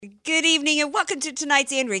Good evening and welcome to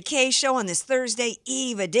tonight's Andrea Kaye Show on this Thursday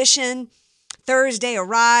Eve edition. Thursday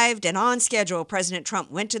arrived and on schedule, President Trump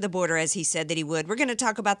went to the border as he said that he would. We're going to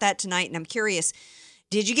talk about that tonight, and I'm curious,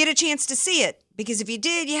 did you get a chance to see it? Because if you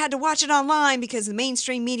did, you had to watch it online because the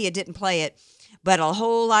mainstream media didn't play it. But a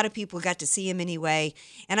whole lot of people got to see him anyway.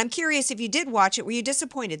 And I'm curious, if you did watch it, were you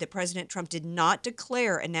disappointed that President Trump did not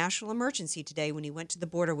declare a national emergency today when he went to the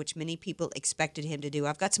border, which many people expected him to do?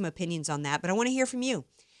 I've got some opinions on that, but I want to hear from you.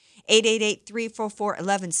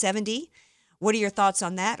 888-344-1170. What are your thoughts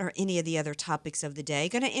on that or any of the other topics of the day?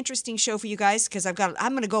 Got an interesting show for you guys because I'm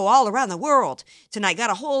going to go all around the world tonight.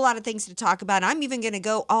 Got a whole lot of things to talk about. I'm even going to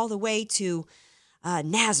go all the way to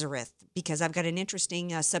Nazareth because I've got an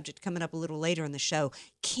interesting subject coming up a little later in the show.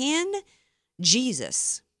 Can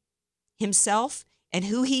Jesus himself and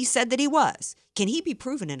who he said that he was, can he be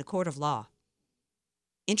proven in a court of law?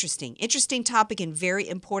 Interesting topic and very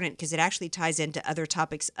important because it actually ties into other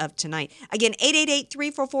topics of tonight. Again,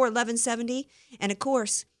 888-344-1170. And of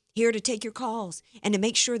course, here to take your calls and to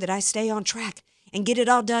make sure that I stay on track and get it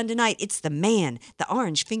all done tonight. It's the man, the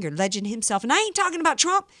orange-fingered legend himself. And I ain't talking about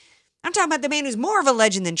Trump. I'm talking about the man who's more of a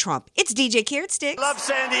legend than Trump. It's DJ Carrot Sticks. I love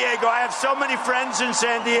San Diego. I have so many friends in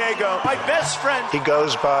San Diego. My best friend. He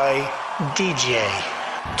goes by DJ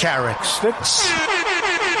Carrot Sticks.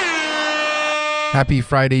 Happy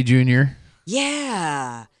Friday, Junior.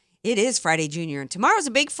 Yeah, it is Friday, Junior. And tomorrow's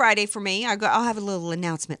a big Friday for me. I'll have a little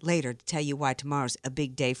announcement later to tell you why tomorrow's a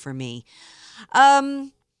big day for me.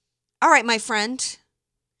 All right, my friend.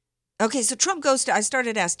 Okay, so Trump goes to, I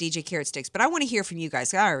started to ask DJ Carrot Sticks, but I want to hear from you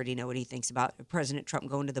guys. I already know what he thinks about President Trump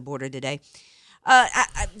going to the border today.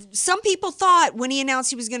 Some people thought when he announced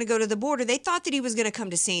he was going to go to the border, they thought that he was going to come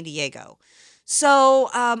to San Diego. So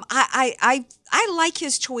I like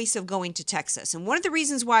his choice of going to Texas. And one of the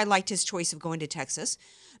reasons why I liked his choice of going to Texas,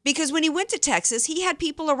 because when he went to Texas, he had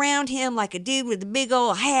people around him like a dude with a big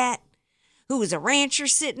old hat who was a rancher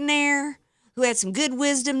sitting there, who had some good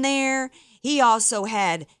wisdom there. He also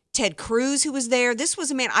had Ted Cruz, who was there. This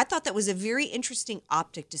was a man, I thought that was a very interesting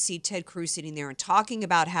optic to see Ted Cruz sitting there and talking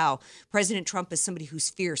about how President Trump is somebody who's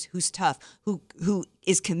fierce, who's tough, who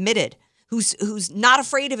is committed, who's not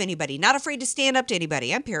afraid of anybody, not afraid to stand up to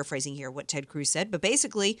anybody. I'm paraphrasing here what Ted Cruz said, but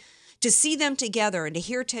basically to see them together and to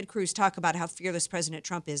hear Ted Cruz talk about how fearless President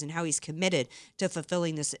Trump is and how he's committed to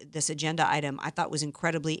fulfilling this agenda item, I thought was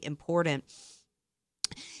incredibly important.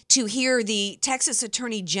 To hear the Texas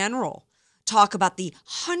Attorney General talk about the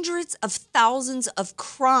hundreds of thousands of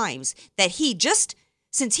crimes that he just,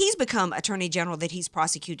 since he's become Attorney General, that he's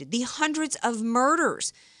prosecuted, the hundreds of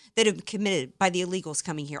murders that have been committed by the illegals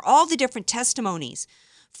coming here, all the different testimonies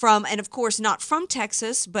from, and of course not from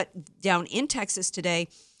Texas, but down in Texas today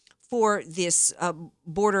for this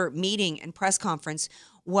border meeting and press conference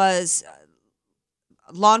was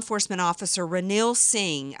law enforcement officer Ranil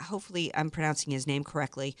Singh, hopefully I'm pronouncing his name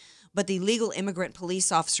correctly, but the legal immigrant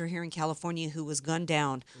police officer here in California who was gunned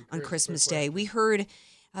down on Christmas Day. We heard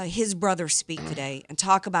his brother speak today and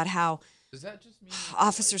talk about how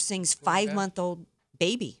Officer Singh's 5-month-old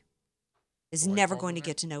baby is never going to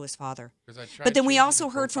get to know his father. But then we also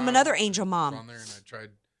heard from another angel mom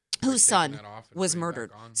whose son was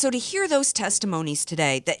murdered. So to hear those testimonies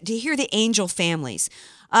today, to hear the angel families,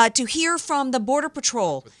 to hear from the Border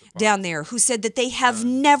Patrol down there who said that they have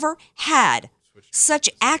never had such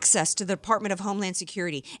access to the Department of Homeland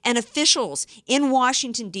Security and officials in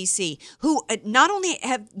Washington, D.C., who not only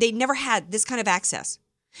have they never had this kind of access,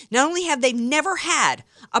 not only have they never had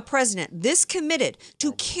a president this committed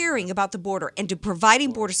to caring about the border and to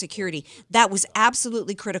providing border security, that was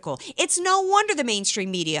absolutely critical. It's no wonder the mainstream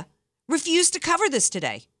media refused to cover this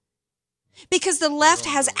today because the left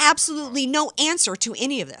has absolutely no answer to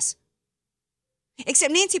any of this.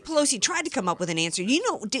 Except Nancy Pelosi tried to come up with an answer. You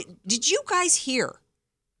know, did you guys hear?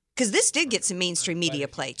 Because this did get some mainstream media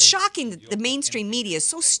play. It's shocking that the mainstream media is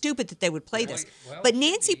so stupid that they would play this. But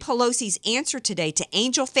Nancy Pelosi's answer today to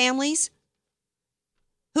angel families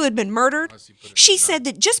who had been murdered, she said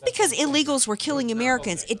that just because illegals were killing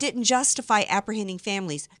Americans, it didn't justify apprehending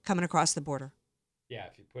families coming across the border. Yeah,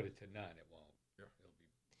 if you put it to none, it won't.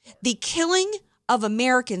 The killing of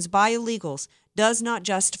Americans by illegals does not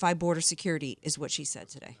justify border security, is what she said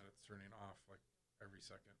today. It's turning off like every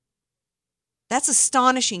second. That's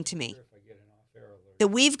astonishing to me that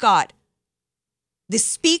we've got the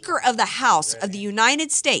Speaker of the House of the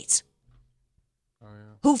United States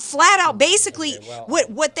who flat out basically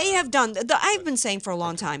what they have done. I've been saying for a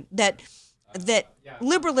long time that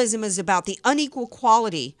liberalism is about the unequal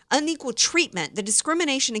quality, unequal treatment, the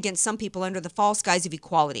discrimination against some people under the false guise of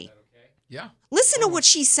equality. Yeah. Listen to what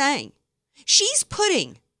she's saying. She's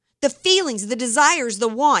putting the feelings, the desires, the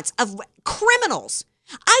wants of criminals.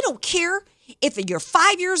 I don't care if you're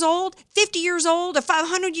 5 years old, 50 years old, or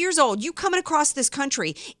 500 years old, you coming across this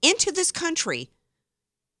country, into this country,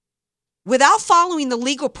 without following the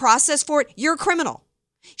legal process for it, you're a criminal.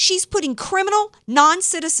 She's putting criminal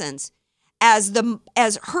non-citizens as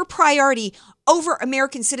her priority over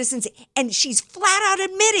American citizens, and she's flat out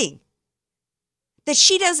admitting that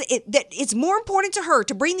that it's more important to her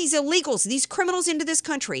to bring these illegals, these criminals into this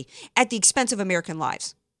country at the expense of American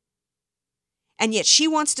lives. And yet she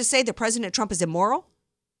wants to say that President Trump is immoral?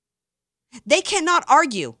 They cannot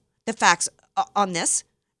argue the facts on this.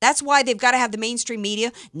 That's why they've got to have the mainstream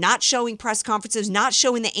media not showing press conferences, not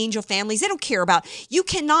showing the angel families. They don't care about. You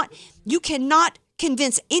cannot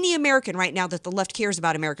convince any American right now that the left cares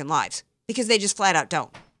about American lives, because they just flat out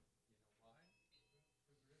don't.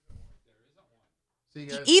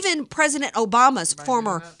 Even President Obama's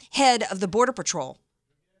former head of the Border Patrol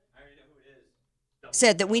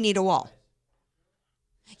said that we need a wall.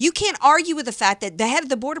 You can't argue with the fact that the head of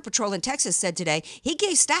the Border Patrol in Texas said today, he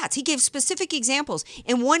gave stats, he gave specific examples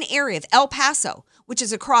in one area of El Paso, which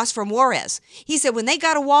is across from Juarez. He said when they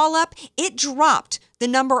got a wall up, it dropped the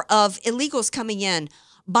number of illegals coming in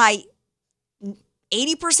by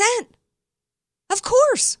 80%. Of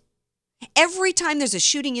course. Every time there's a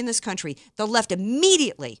shooting in this country, the left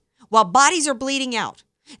immediately, while bodies are bleeding out,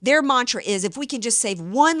 their mantra is, if we can just save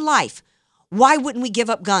one life, why wouldn't we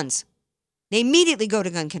give up guns? They immediately go to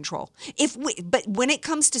gun control. But when it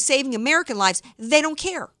comes to saving American lives, they don't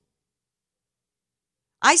care.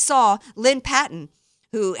 I saw Lynn Patton,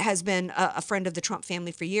 who has been a friend of the Trump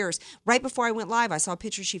family for years. Right before I went live, I saw a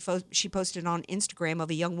picture she posted on Instagram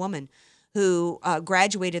of a young woman who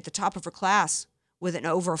graduated at the top of her class with an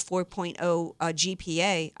over 4.0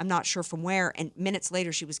 GPA. I'm not sure from where. And minutes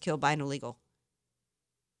later, she was killed by an illegal.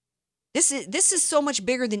 This is so much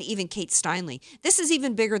bigger than even Kate Steinle. This is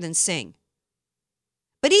even bigger than Singh.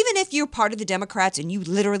 But even if you're part of the Democrats and you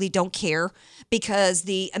literally don't care, because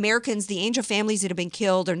the Americans, the angel families that have been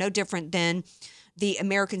killed are no different than the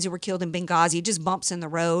Americans who were killed in Benghazi, just bumps in the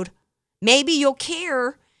road. Maybe you'll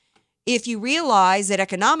care if you realize that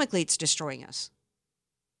economically it's destroying us.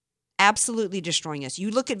 Absolutely destroying us.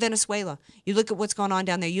 You look at Venezuela. You look at what's going on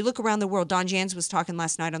down there. You look around the world. Don Jans was talking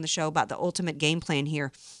last night on the show about the ultimate game plan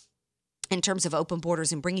here in terms of open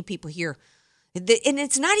borders and bringing people here. And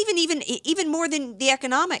it's not even more than the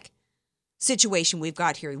economic situation we've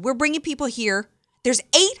got here. We're bringing people here. There's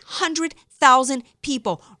 800,000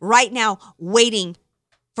 people right now waiting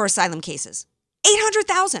for asylum cases.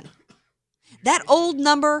 800,000. That old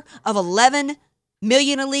number of 11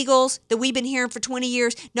 million illegals that we've been hearing for 20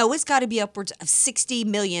 years, no, it's got to be upwards of 60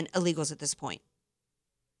 million illegals at this point.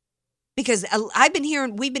 Because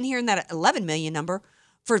we've been hearing that 11 million number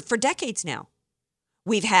for decades now.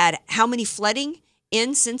 We've had how many flooding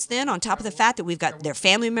in since then, on top of the fact that we've got their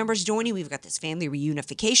family members joining. We've got this family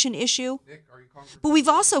reunification issue. But we've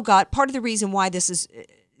also got part of the reason why this is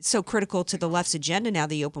so critical to the left's agenda now,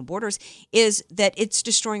 the open borders, is that it's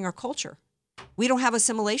destroying our culture. We don't have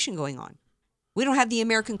assimilation going on. We don't have the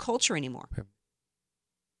American culture anymore.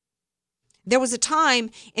 There was a time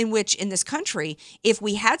in which in this country, if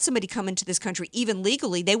we had somebody come into this country, even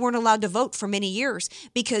legally, they weren't allowed to vote for many years,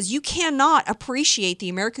 because you cannot appreciate the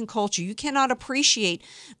American culture. You cannot appreciate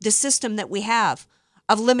the system that we have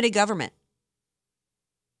of limited government,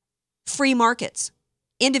 free markets,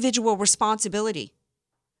 individual responsibility,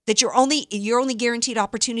 that you're only guaranteed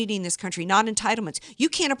opportunity in this country, not entitlements. You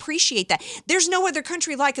can't appreciate that. There's no other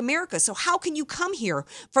country like America. So how can you come here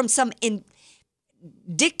from some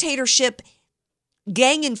dictatorship,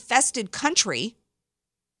 gang-infested country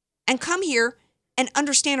and come here and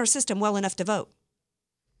understand our system well enough to vote?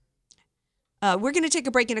 We're going to take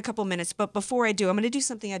a break in a couple minutes, but before I do, I'm going to do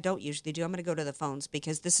something I don't usually do. I'm going to go to the phones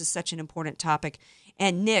because this is such an important topic,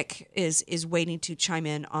 and Nick is waiting to chime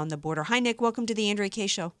in on the border. Hi, Nick. Welcome to the Andrea Kaye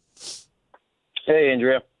Show. Hey,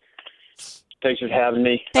 Andrea. Thanks for having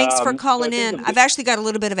me. Thanks for calling in. I've actually got a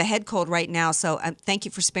little bit of a head cold right now, so thank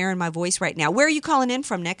you for sparing my voice right now. Where are you calling in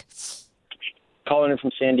from, Nick? Calling in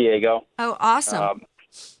from San Diego. Oh, awesome.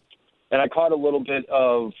 And I caught a little bit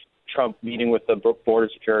of Trump meeting with the border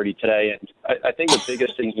security today, and I think the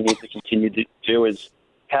biggest thing he needs to continue to do is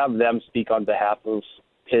have them speak on behalf of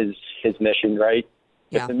his mission, right?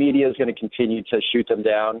 Yeah. If the media is going to continue to shoot them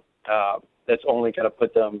down, that's only going to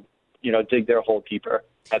put them, dig their hole deeper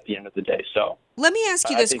at the end of the day. So let me ask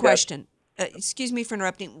you this question. excuse me for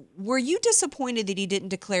interrupting. Were you disappointed that he didn't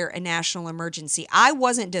declare a national emergency? I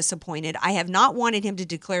wasn't disappointed. I have not wanted him to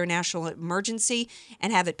declare a national emergency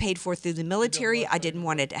and have it paid for through the military. I didn't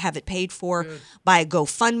want to have it paid for by a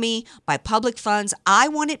GoFundMe, by public funds. I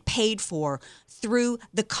want it paid for through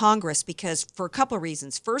the Congress because for a couple of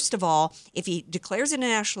reasons. First of all, if he declares it a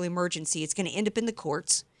national emergency, it's going to end up in the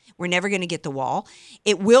courts. We're never going to get the wall.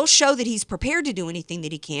 It will show that he's prepared to do anything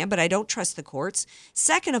that he can, but I don't trust the courts.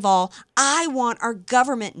 Second of all, I want our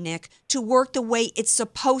government, Nick, to work the way it's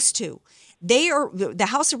supposed to. The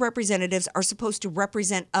House of Representatives are supposed to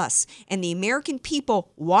represent us, and the American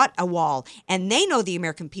people want a wall, and they know the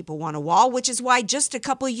American people want a wall, which is why just a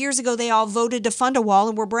couple of years ago they all voted to fund a wall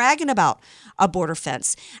and we're bragging about a border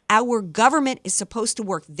fence. Our government is supposed to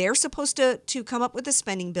work. They're supposed to come up with the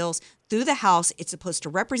spending bills through the House. It's supposed to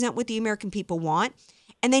represent what the American people want,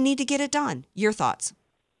 and they need to get it done. Your thoughts?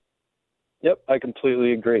 Yep, I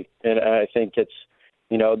completely agree. And I think it's,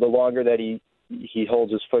 the longer that he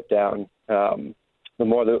holds his foot down, the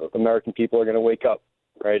more the American people are going to wake up,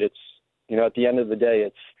 right? It's, at the end of the day,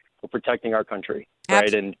 we're protecting our country,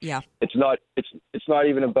 right? And it's not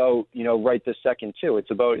even about, right this second too.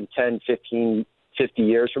 It's about in 10, 15, 50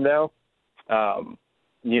 years from now,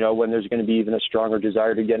 when there's going to be even a stronger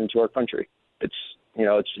desire to get into our country. It's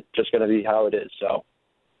just going to be how it is. So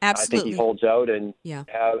absolutely. I think he holds out and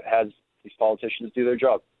has these politicians do their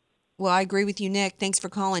job. Well, I agree with you, Nick. Thanks for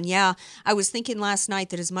calling. Yeah, I was thinking last night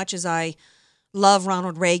that as much as I love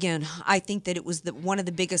Ronald Reagan, I think that it was one of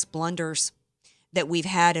the biggest blunders that we've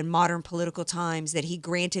had in modern political times, that he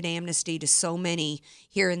granted amnesty to so many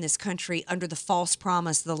here in this country under the false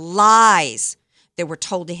promise, the lies that were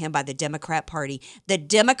told to him by the Democrat Party. The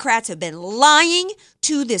Democrats have been lying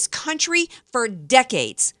to this country for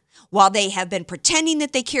decades. While they have been pretending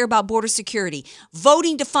that they care about border security,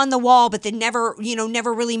 voting to fund the wall, but then never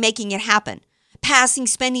really making it happen, passing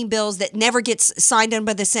spending bills that never gets signed on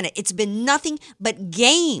by the Senate. It's been nothing but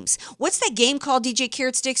games. What's that game called, DJ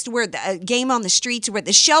Carrot Sticks, to where the game on the streets, where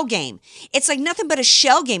the shell game? It's like nothing but a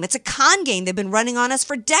shell game. It's a con game they've been running on us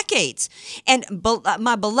for decades. And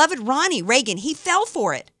my beloved Ronnie Reagan, he fell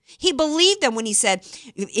for it. He believed them when he said,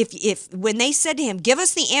 when they said to him, give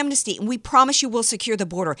us the amnesty and we promise you we'll secure the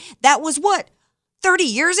border. That was what? 30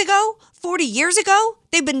 years ago? 40 years ago?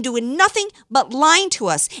 They've been doing nothing but lying to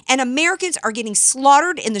us. And Americans are getting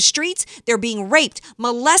slaughtered in the streets. They're being raped,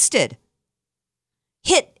 molested,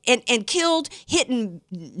 hit and killed, hit and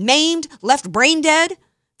maimed, left brain dead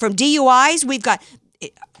from DUIs. We've got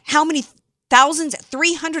how many thousands,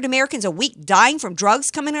 300 Americans a week dying from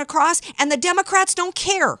drugs coming across, and the Democrats don't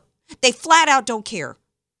care. They flat out don't care.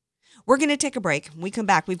 We're going to take a break. When we come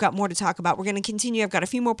back, we've got more to talk about. We're going to continue. I've got a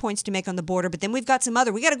few more points to make on the border, but then we've got some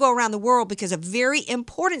other. We got to go around the world because a very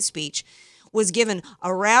important speech was given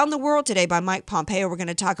around the world today by Mike Pompeo. We're going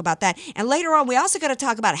to talk about that. And later on, we also got to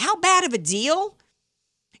talk about how bad of a deal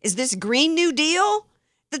is this Green New Deal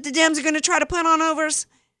that the Dems are going to try to put on over us.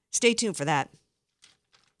 Stay tuned for that.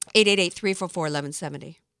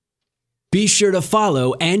 888-344-1170. Be sure to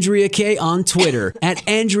follow Andrea Kaye on Twitter at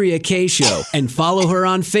Andrea Kaye Show and follow her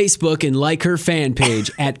on Facebook and like her fan page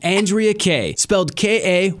at Andrea Kaye, spelled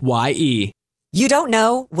Kaye. You don't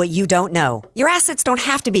know what you don't know. Your assets don't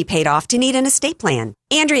have to be paid off to need an estate plan.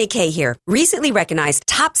 Andrea Kaye here. Recently recognized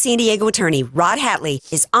top San Diego attorney Rod Hatley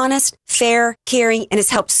is honest, fair, caring, and has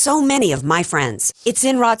helped so many of my friends. It's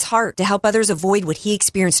in Rod's heart to help others avoid what he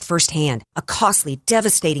experienced firsthand, a costly,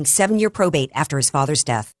 devastating 7-year probate after his father's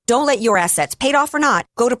death. Don't let your assets, paid off or not,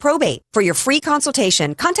 go to probate. For your free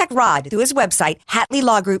consultation, contact Rod through his website,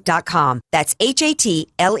 HatleyLawGroup.com. That's HATLEY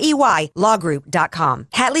lawgroup.com.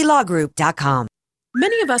 HatleyLawGroup.com.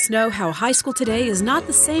 Many of us know how high school today is not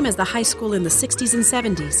the same as the high school in the 60s and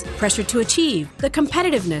 70s. Pressure to achieve, the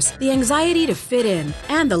competitiveness, the anxiety to fit in,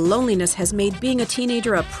 and the loneliness has made being a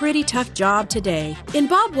teenager a pretty tough job today. In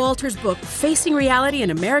Bob Walter's book, Facing Reality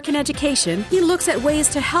in American Education, he looks at ways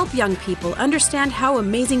to help young people understand how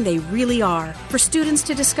amazing they really are, for students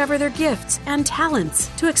to discover their gifts and talents,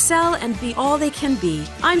 to excel and be all they can be.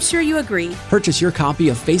 I'm sure you agree. Purchase your copy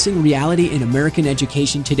of Facing Reality in American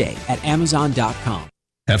Education today at Amazon.com.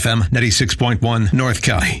 FM 96.1 North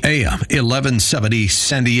County, AM 1170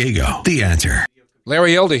 San Diego. The Answer.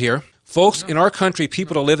 Larry Elder here. Folks, in our country,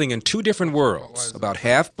 people are living in two different worlds. About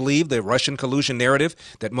half believe the Russian collusion narrative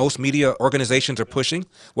that most media organizations are pushing,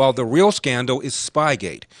 while the real scandal is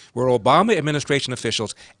Spygate, where Obama administration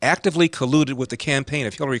officials actively colluded with the campaign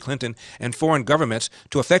of Hillary Clinton and foreign governments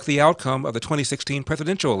to affect the outcome of the 2016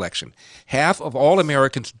 presidential election. Half of all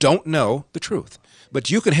Americans don't know the truth. But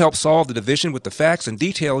you can help solve the division with the facts and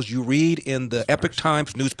details you read in the Epoch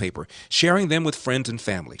Times newspaper, sharing them with friends and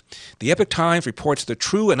family. The Epoch Times reports the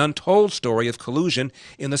true and untold story of collusion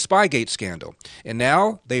in the Spygate scandal. And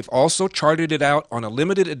now they've also charted it out on a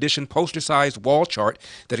limited edition poster-sized wall chart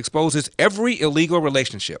that exposes every illegal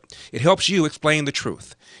relationship. It helps you explain the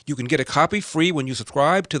truth. You can get a copy free when you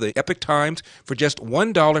subscribe to the Epoch Times for just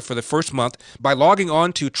 $1 for the first month by logging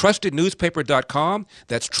on to trustednewspaper.com.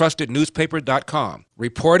 That's trustednewspaper.com.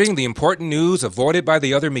 Reporting the important news avoided by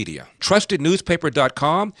the other media.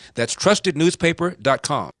 Trustednewspaper.com. That's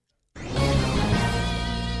trustednewspaper.com.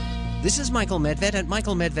 This is Michael Medved at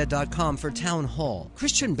michaelmedved.com for Town Hall.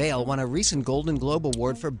 Christian Bale won a recent Golden Globe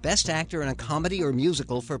Award for Best Actor in a Comedy or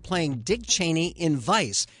Musical for playing Dick Cheney in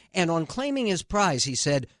Vice. And on claiming his prize, he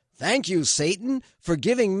said, "Thank you, Satan, for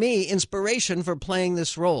giving me inspiration for playing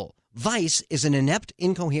this role." Vice is an inept,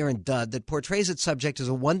 incoherent dud that portrays its subject as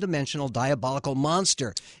a one-dimensional, diabolical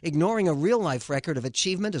monster, ignoring a real-life record of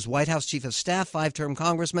achievement as White House Chief of Staff, 5-term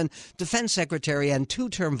congressman, defense secretary, and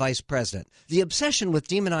 2-term vice president. The obsession with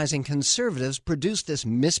demonizing conservatives produced this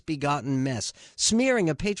misbegotten mess, smearing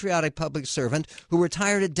a patriotic public servant who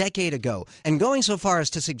retired a decade ago, and going so far as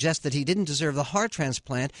to suggest that he didn't deserve the heart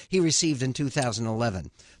transplant he received in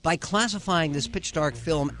 2011. By classifying this pitch-dark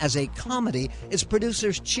film as a comedy, its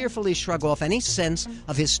producers cheerfully shrug off any sense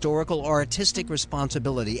of historical or artistic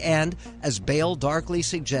responsibility and, as Bale darkly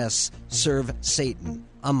suggests, serve Satan.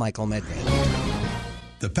 I'm Michael Medved.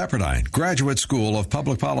 The Pepperdine Graduate School of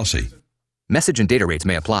Public Policy. Message and data rates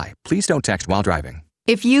may apply. Please don't text while driving.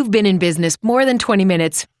 If you've been in business more than 20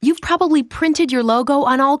 minutes, you've probably printed your logo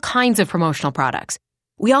on all kinds of promotional products.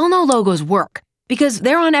 We all know logos work because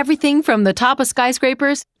they're on everything from the top of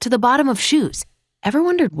skyscrapers to the bottom of shoes. Ever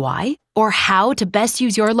wondered why or how to best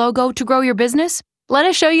use your logo to grow your business? Let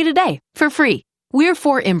us show you today for free. We're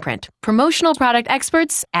 4imprint, promotional product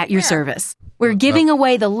experts at your service. We're giving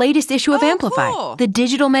away the latest issue of Amplify, the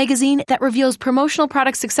digital magazine that reveals promotional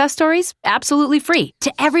product success stories absolutely free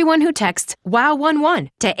to everyone who texts WOW11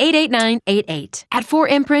 to 88988. At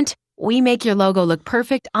 4imprint, we make your logo look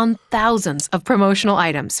perfect on thousands of promotional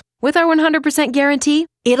items. With our 100% guarantee,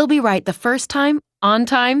 it'll be right the first time, on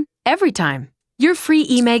time, every time. Your free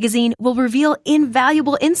e-magazine will reveal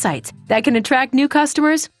invaluable insights that can attract new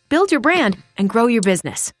customers, build your brand, and grow your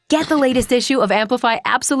business. Get the latest issue of Amplify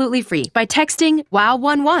absolutely free by texting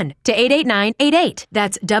WOW11 to 88988.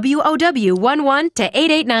 That's WOW11 to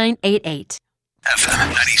 88988.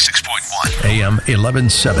 FM 96.1. AM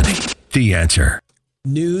 1170. The Answer.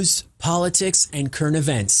 News, politics, and current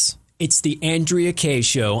events. It's the Andrea Kaye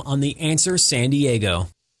Show on The Answer San Diego.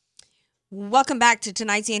 Welcome back to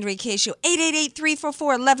tonight's Andrea Kaye Show,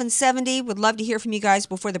 888-344-1170. Would love to hear from you guys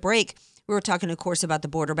before the break. We were talking, of course, about the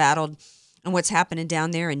border battle and what's happening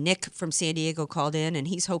down there. And Nick from San Diego called in, and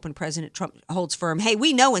he's hoping President Trump holds firm. Hey,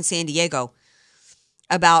 we know in San Diego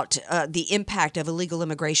about the impact of illegal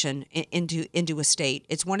immigration into a state.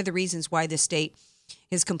 It's one of the reasons why this state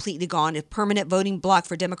is completely gone. A permanent voting block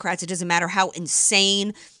for Democrats. It doesn't matter how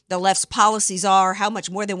insane the left's policies are, how much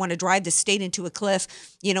more they want to drive the state into a cliff.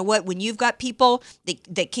 You know what? When you've got people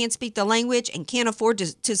that can't speak the language and can't afford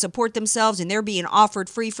to support themselves, and they're being offered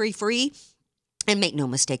free, and make no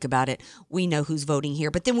mistake about it, we know who's voting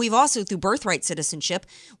here. But then we've also, through birthright citizenship,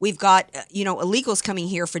 we've got, illegals coming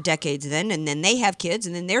here for decades and then they have kids,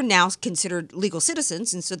 and then they're now considered legal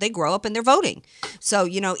citizens, and so they grow up and they're voting. So,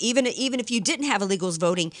 even if you didn't have illegals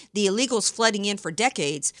voting, the illegals flooding in for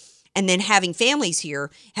decades and then having families here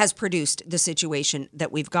has produced the situation that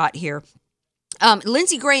we've got here.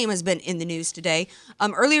 Lindsey Graham has been in the news today.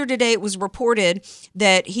 Earlier today, it was reported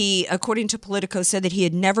that he, according to Politico, said that he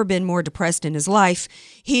had never been more depressed in his life.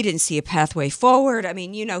 He didn't see a pathway forward. I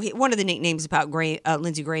mean, one of the nicknames about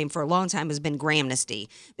Lindsey Graham for a long time has been Gramnesty,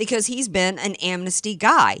 because he's been an amnesty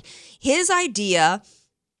guy. His idea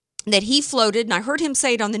that he floated, and I heard him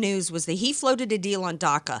say it on the news, was that he floated a deal on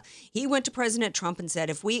DACA. He went to President Trump and said,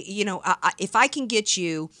 if I can get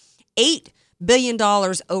you $8 billion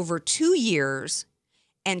over 2 years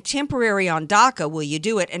and temporary on DACA, will you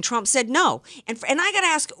do it? And Trump said no. And I got to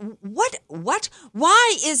ask,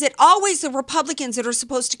 why is it always the Republicans that are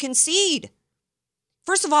supposed to concede?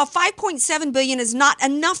 First of all, $5.7 billion is not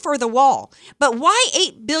enough for the wall. But why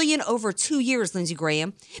 $8 billion over 2 years, Lindsey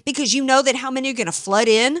Graham? Because you know that how many are going to flood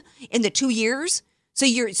in the 2 years? So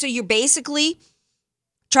you're basically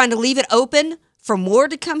trying to leave it open for more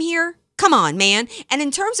to come here? Come on, man. And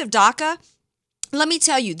in terms of DACA, let me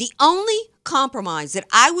tell you, the only compromise that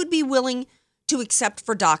I would be willing to accept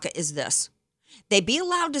for DACA is this. They be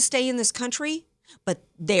allowed to stay in this country, but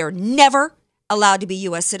they are never allowed to be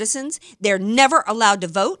U.S. citizens. They're never allowed to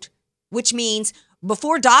vote, which means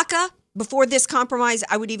before DACA, before this compromise,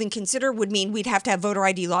 I would even consider would mean we'd have to have voter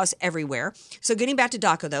ID laws everywhere. So getting back to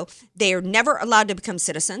DACA, though, they are never allowed to become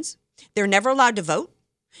citizens. They're never allowed to vote.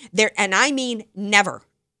 And I mean never.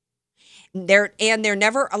 They're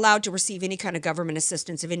never allowed to receive any kind of government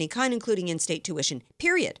assistance of any kind, including in-state tuition,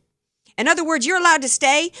 period. In other words, you're allowed to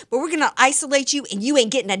stay, but we're going to isolate you and you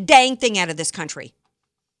ain't getting a dang thing out of this country.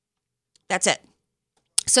 That's it.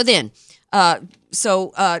 So then,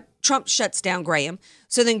 Trump shuts down Graham.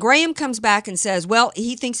 So then Graham comes back and says, well,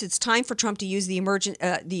 he thinks it's time for Trump to use the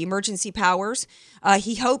emergency powers.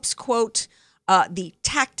 He hopes, quote, the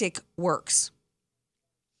tactic works.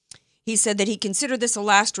 He said that he considered this a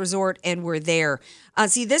last resort and we're there.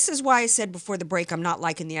 See, this is why I said before the break, I'm not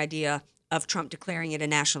liking the idea of Trump declaring it a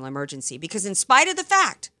national emergency, because in spite of the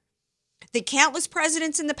fact that countless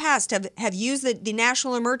presidents in the past have used the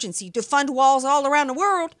national emergency to fund walls all around the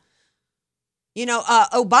world,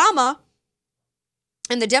 Obama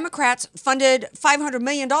and the Democrats funded $500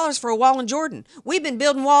 million for a wall in Jordan. We've been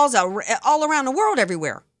building walls all around the world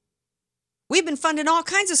everywhere. We've been funding all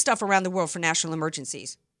kinds of stuff around the world for national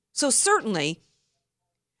emergencies. So certainly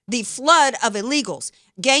the flood of illegals,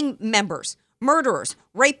 gang members, murderers,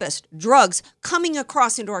 rapists, drugs coming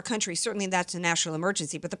across into our country, certainly that's a national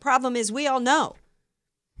emergency. But the problem is we all know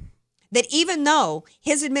that even though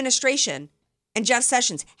his administration and Jeff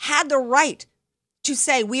Sessions had the right to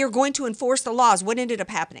say we are going to enforce the laws, what ended up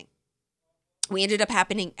happening? We ended up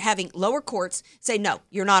having lower courts say, no,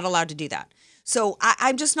 you're not allowed to do that. So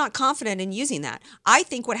I'm just not confident in using that. I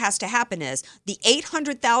think what has to happen is the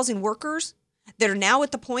 800,000 workers that are now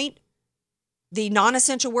at the point, the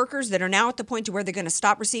non-essential workers that are now at the point to where they're going to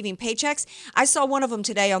stop receiving paychecks. I saw one of them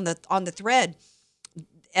today on the thread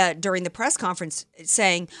during the press conference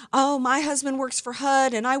saying, oh, my husband works for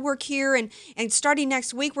HUD and I work here and starting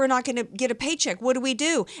next week, we're not going to get a paycheck. What do we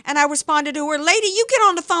do? And I responded to her, lady, you get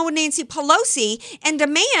on the phone with Nancy Pelosi and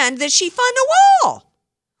demand that she fund a wall.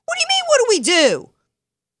 What do you mean, what do we do?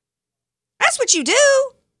 That's what you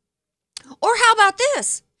do. Or how about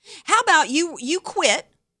this? How about you quit,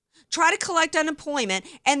 try to collect unemployment,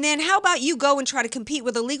 and then how about you go and try to compete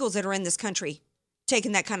with illegals that are in this country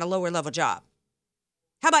taking that kind of lower level job?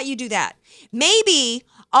 How about you do that? Maybe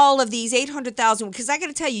all of these 800,000, because I got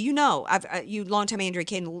to tell you, you longtime Andrea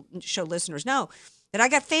Kaye Show listeners know that I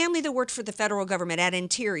got family that worked for the federal government at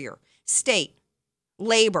Interior, State,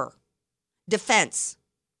 Labor, Defense,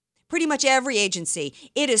 pretty much every agency.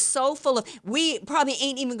 It is so full of, we probably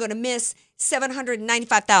ain't even going to miss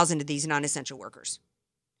 795,000 of these non-essential workers.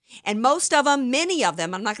 And most of them, many of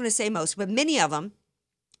them, I'm not going to say most, but many of them,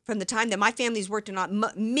 from the time that my family's worked in,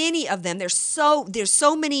 many of them, there's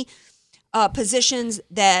so many positions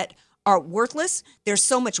that are worthless. There's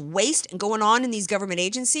so much waste going on in these government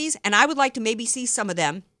agencies. And I would like to maybe see some of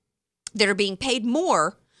them that are being paid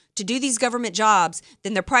more to do these government jobs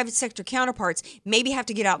than their private sector counterparts, maybe have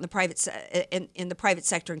to get out in the private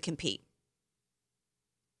sector and compete.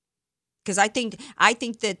 Because I think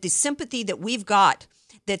that the sympathy that we've got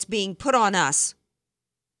that's being put on us,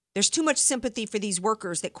 there's too much sympathy for these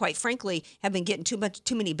workers that, quite frankly, have been getting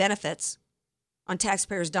too many benefits on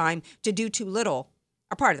taxpayers' dime to do too little,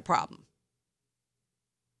 are part of the problem.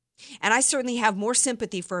 And I certainly have more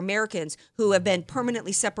sympathy for Americans who have been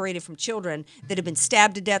permanently separated from children, that have been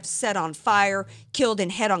stabbed to death, set on fire, killed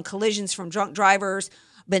in head-on collisions from drunk drivers,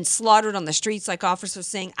 been slaughtered on the streets like officers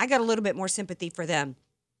saying. I got a little bit more sympathy for them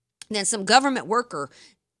than some government worker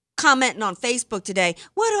commenting on Facebook today,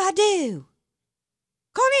 what do I do?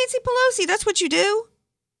 Call Nancy Pelosi. That's what you do.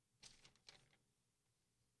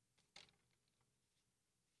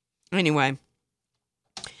 Anyway.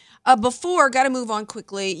 Got to move on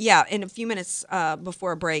quickly. Yeah, in a few minutes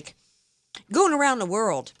before a break. Going around the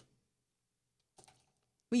world.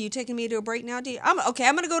 Were you taking me to a break now? I'm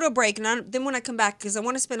going to go to a break. And then when I come back, because I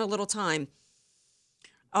want to spend a little time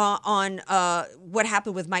on what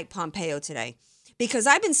happened with Mike Pompeo today. Because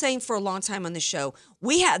I've been saying for a long time on the show,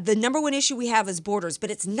 the number one issue we have is borders.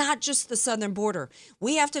 But it's not just the southern border.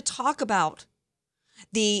 We have to talk about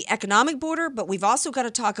the economic border, but we've also got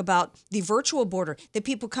to talk about the virtual border, the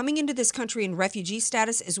people coming into this country in refugee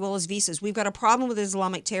status as well as visas. We've got a problem with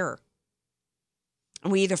Islamic terror.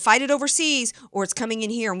 And we either fight it overseas or it's coming in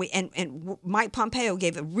here. And Mike Pompeo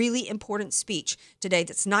gave a really important speech today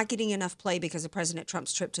that's not getting enough play because of President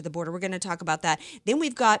Trump's trip to the border. We're going to talk about that. Then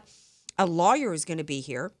we've got a lawyer who's going to be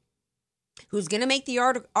here who's going to make the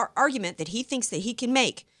argument that he thinks that he can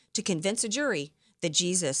make to convince a jury that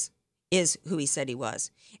Jesus is who he said he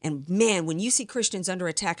was. And man, when you see Christians under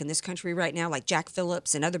attack in this country right now, like Jack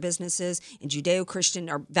Phillips and other businesses and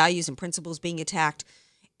Judeo-Christian values and principles being attacked,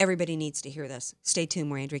 everybody needs to hear this. Stay tuned.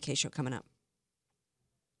 More Andrea Kaye Show coming up.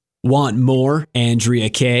 Want more Andrea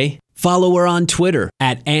Kaye? Follow her on Twitter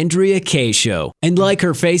at Andrea Kaye Show and like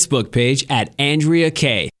her Facebook page at Andrea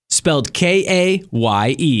Kaye, spelled Kaye.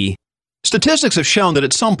 Statistics have shown that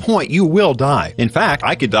at some point you will die. In fact,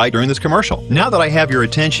 I could die during this commercial. Now that I have your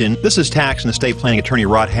attention, this is tax and estate planning attorney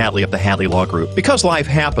Rod Hadley of the Hadley Law Group. Because life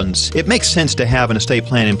happens, it makes sense to have an estate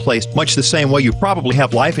plan in place, much the same way you probably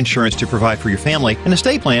have life insurance to provide for your family. An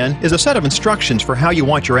estate plan is a set of instructions for how you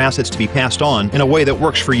want your assets to be passed on in a way that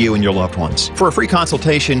works for you and your loved ones. For a free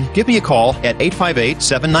consultation, give me a call at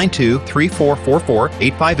 858-792-3444,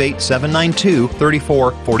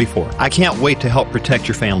 858-792-3444. I can't wait to help protect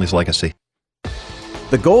your family's legacy.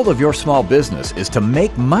 The goal of your small business is to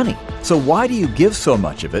make money. So why do you give so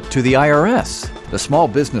much of it to the IRS? The small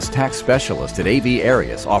business tax specialists at AV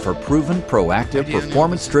Arias offer proven, proactive,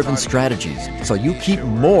 performance-driven strategies so you keep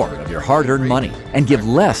more of your hard-earned money and give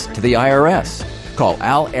less to the IRS. Call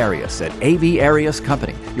Al Arias at AV Arias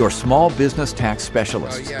Company, your small business tax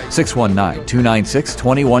specialist.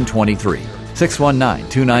 619-296-2123.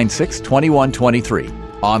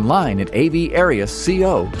 619-296-2123. Online at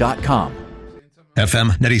avariasco.com. FM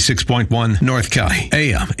 96.1 North County,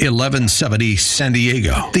 AM 1170 San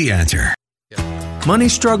Diego. The Answer. Money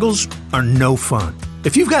struggles are no fun.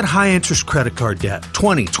 If you've got high interest credit card debt,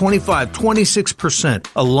 20, 25, 26%,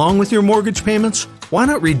 along with your mortgage payments, why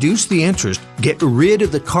not reduce the interest, get rid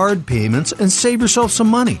of the card payments, and save yourself some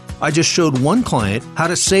money? I just showed one client how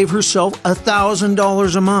to save herself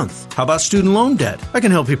 $1,000 a month. How about student loan debt? I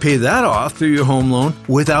can help you pay that off through your home loan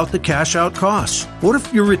without the cash out costs. What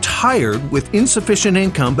if you're retired with insufficient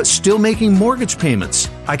income but still making mortgage payments?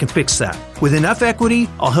 I can fix that. With enough equity,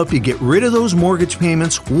 I'll help you get rid of those mortgage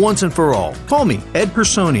payments once and for all. Call me, Ed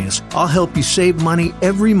Personius. I'll help you save money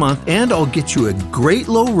every month, and I'll get you a great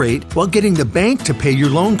low rate while getting the bank to pay your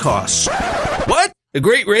loan costs. What? A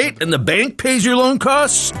great rate and the bank pays your loan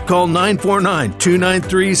costs? Call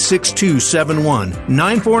 949-293-6271.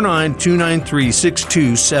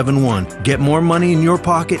 949-293-6271. Get more money in your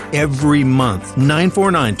pocket every month.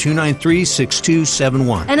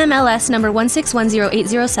 949-293-6271. NMLS number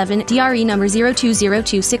 1610807, DRE number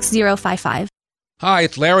 02026055. Hi,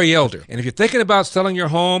 it's Larry Elder. And if you're thinking about selling your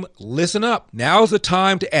home, listen up. Now's the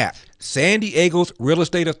time to act. San Diego's real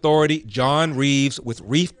estate authority, John Reeves with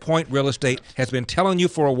Reef Point Real Estate, has been telling you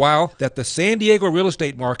for a while that the San Diego real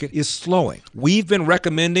estate market is slowing. We've been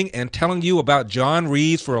recommending and telling you about John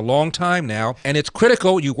Reeves for a long time now, and it's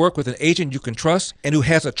critical you work with an agent you can trust and who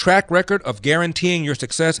has a track record of guaranteeing your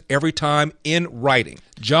success every time in writing.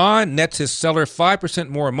 John nets his seller 5%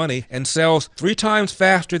 more money and sells 3 times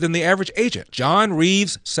faster than the average agent. John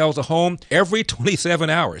Reeves sells a home every 27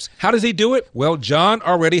 hours. How does he do it? Well, John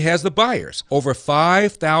already has the buyers. Over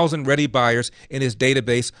 5,000 ready buyers in his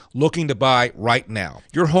database looking to buy right now.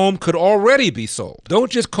 Your home could already be sold.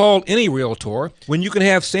 Don't just call any realtor when you can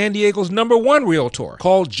have San Diego's #1 realtor.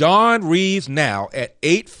 Call John Reeves now at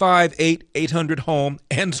 858-800-HOME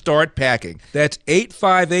and start packing. That's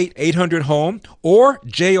 858-800-HOME or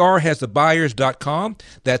jrhasthebuyers.com.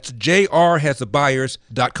 That's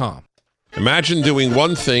jrhasthebuyers.com. Imagine doing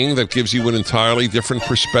one thing that gives you an entirely different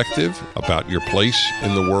perspective about your place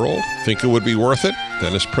in the world. Think it would be worth it?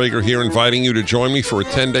 Dennis Prager here, inviting you to join me for a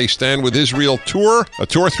 10-day Stand with Israel tour, a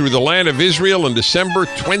tour through the land of Israel in December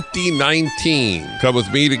 2019. Come with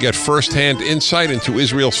me to get first-hand insight into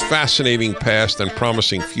Israel's fascinating past and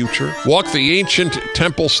promising future. Walk the ancient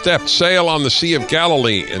temple steps, sail on the Sea of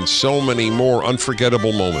Galilee, and so many more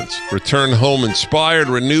unforgettable moments. Return home inspired,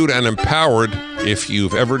 renewed, and empowered. If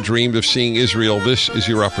you've ever dreamed of seeing Israel, this is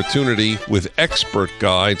your opportunity. With expert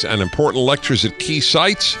guides and important lectures at key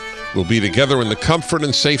sites, we'll be together in the comfort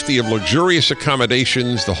and safety of luxurious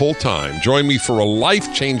accommodations the whole time. Join me for a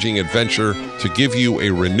life-changing adventure to give you a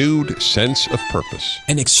renewed sense of purpose.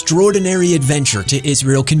 An extraordinary adventure to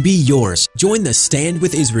Israel can be yours. Join the Stand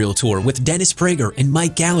with Israel tour with Dennis Prager and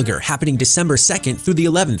Mike Gallagher, happening December 2nd through the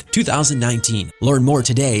 11th, 2019. Learn more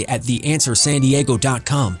today at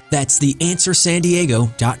theanswersandiego.com. That's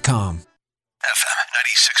theanswersandiego.com.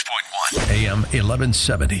 FM 96.1, AM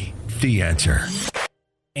 1170. The Answer.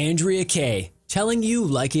 Andrea Kaye, Telling you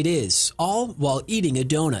like it is, all while eating a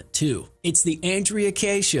donut, too. It's the Andrea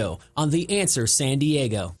Kaye Show on The Answer San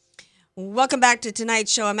Diego. Welcome back to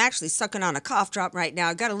tonight's show. I'm actually sucking on a cough drop right now.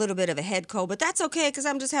 I got a little bit of a head cold, but that's okay because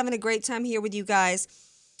I'm just having a great time here with you guys.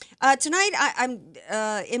 Tonight, I'm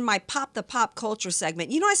in my Pop the Pop Culture segment.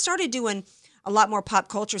 You know, I started doing a lot more pop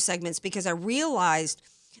culture segments because I realized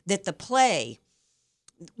that the play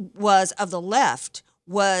of the left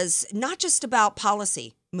was not just about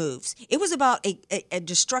policy moves. It was about a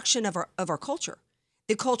destruction of our culture,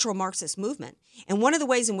 the cultural Marxist movement. And one of the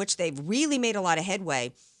ways in which they've really made a lot of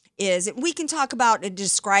headway is we can talk about and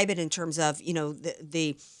describe it in terms of, you know,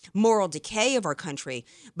 the moral decay of our country,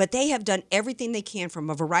 but they have done everything they can from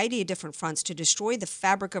a variety of different fronts to destroy the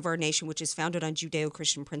fabric of our nation, which is founded on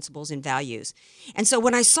Judeo-Christian principles and values. And so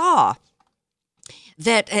when I saw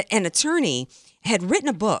that an attorney had written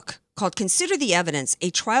a book called Consider the Evidence, a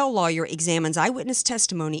trial lawyer examines eyewitness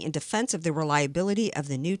testimony in defense of the reliability of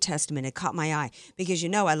the New Testament, it caught my eye because, you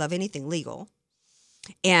know, I love anything legal.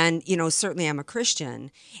 And, you know, certainly I'm a Christian.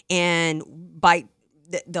 And by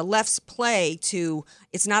the left's play to,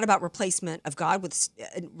 it's not about replacement of God with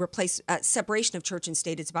separation of church and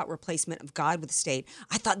state. It's about replacement of God with state.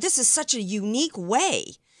 I thought this is such a unique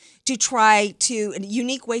way to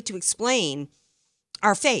explain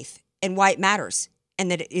our faith and why it matters and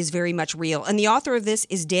that it is very much real. And the author of this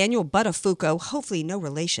is Daniel Buttafuoco, hopefully no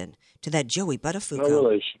relation to that Joey Buttafuoco. No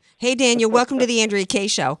relation. Hey, Daniel, welcome to the Andrea Kaye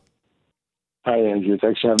Show. Hi, Andrew.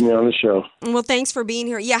 Thanks for having me on the show. Well, thanks for being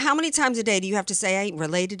here. Yeah, how many times a day do you have to say I ain't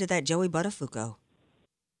related to that Joey Buttafuoco?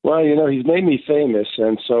 Well, you know, he's made me famous,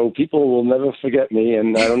 and so people will never forget me,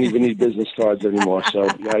 and I don't even need business cards anymore. So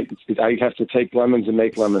I have to take lemons and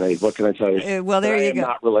make lemonade. What can I tell you? Well, there you go. I'm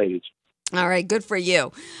not related. All right, good for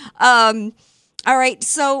you. All right,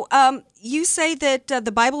 so you say that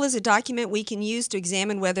the Bible is a document we can use to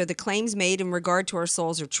examine whether the claims made in regard to our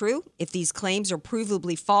souls are true. If these claims are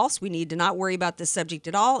provably false, we need to not worry about this subject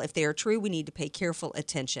at all. If they are true, we need to pay careful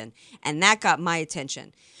attention. And that got my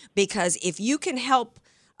attention because if you can help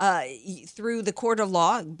through the court of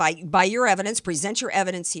law by your evidence, present your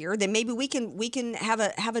evidence here, then maybe we can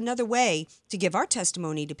have another way to give our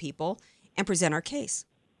testimony to people and present our case.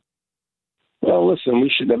 Well, listen,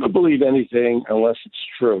 we should never believe anything unless it's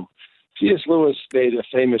true. C.S. Lewis made a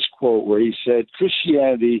famous quote where he said,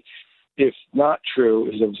 Christianity, if not true,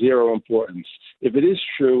 is of zero importance. If it is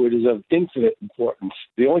true, it is of infinite importance.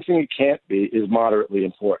 The only thing it can't be is moderately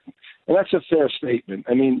important. And that's a fair statement.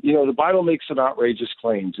 I mean, you know, the Bible makes some outrageous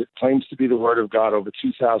claims. It claims to be the Word of God over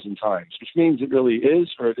 2,000 times, which means it really is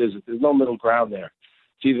or it isn't. There's no middle ground there.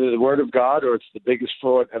 It's either the Word of God or it's the biggest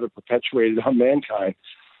fraud ever perpetuated on mankind.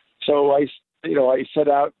 So I set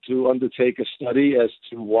out to undertake a study as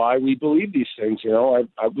to why we believe these things. You know,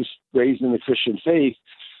 I was raised in the Christian faith,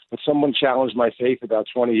 but someone challenged my faith about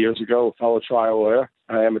 20 years ago, a fellow trial lawyer.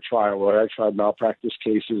 I am a trial lawyer. I tried malpractice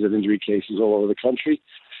cases and injury cases all over the country.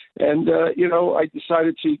 And, I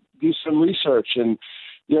decided to do some research. And,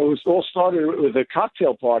 it all started with a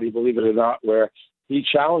cocktail party, believe it or not, where he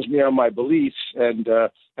challenged me on my beliefs. And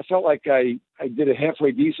I felt like I did a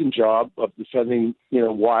halfway decent job of defending,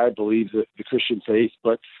 why I believe the Christian faith.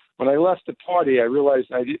 But when I left the party, I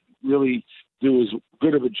realized I didn't really do as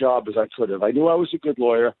good of a job as I could have. I knew I was a good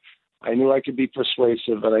lawyer. I knew I could be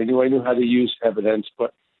persuasive, and I knew how to use evidence.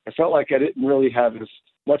 But I felt like I didn't really have as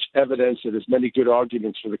much evidence and as many good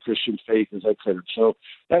arguments for the Christian faith as I could have. So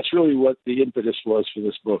that's really what the impetus was for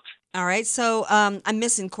this book. All right. So I'm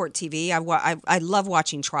missing court TV. I love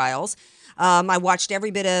watching trials. I watched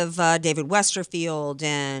every bit of David Westerfield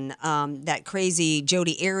and that crazy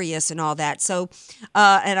Jodi Arias and all that. So,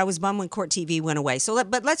 and I was bummed when court TV went away. So,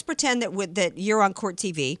 but let's pretend that you're on court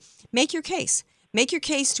TV. Make your case. Make your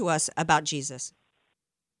case to us about Jesus.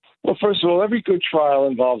 Well, first of all, every good trial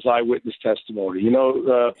involves eyewitness testimony.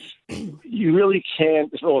 You really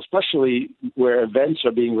can't, especially where events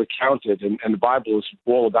are being recounted, and the Bible is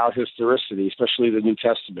all about historicity, especially the New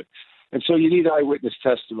Testament. And so you need eyewitness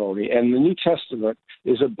testimony. And the New Testament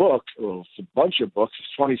is a book, well, it's a bunch of books,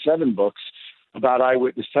 it's 27 books about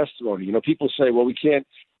eyewitness testimony. People say, well, we can't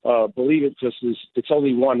believe it because it's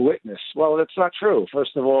only one witness. Well, that's not true.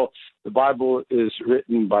 First of all, the Bible is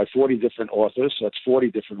written by 40 different authors, so that's 40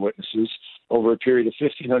 different witnesses over a period of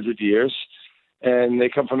 1,500 years. And they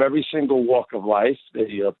come from every single walk of life.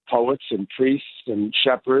 They are poets and priests and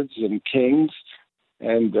shepherds and kings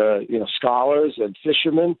and, scholars and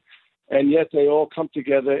fishermen. And yet they all come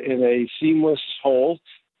together in a seamless whole,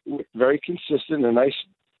 very consistent, a nice,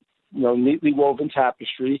 neatly woven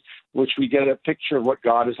tapestry, which we get a picture of what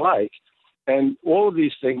God is like. And all of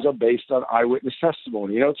these things are based on eyewitness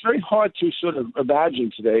testimony. It's very hard to sort of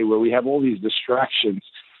imagine today where we have all these distractions,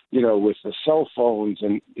 with the cell phones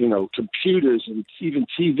and, computers and even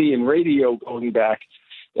TV and radio going back.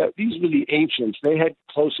 These were the ancients. They had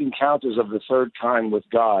close encounters of the third kind with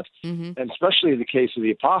God. Mm-hmm. And especially in the case of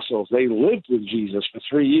the apostles, they lived with Jesus for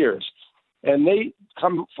 3 years. And they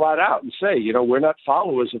come flat out and say, we're not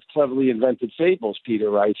followers of cleverly invented fables, Peter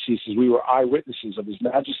writes. He says, we were eyewitnesses of his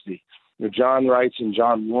majesty. John writes in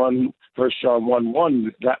John 1, 1 John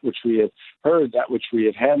 1:1, that which we have heard, that which we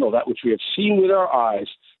have handled, that which we have seen with our eyes,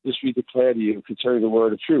 this we declare to you concerning the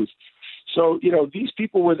word of truth. So, these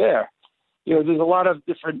people were there. There's a lot of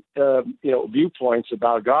different, viewpoints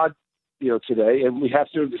about God, today, and we have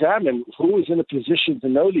to examine who is in a position to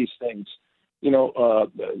know these things.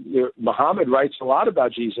 Muhammad writes a lot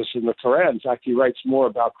about Jesus in the Quran. In fact, he writes more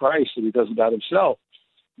about Christ than he does about himself.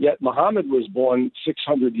 Yet Muhammad was born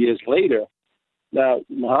 600 years later. Now,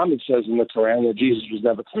 Muhammad says in the Quran that Jesus was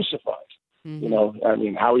never crucified.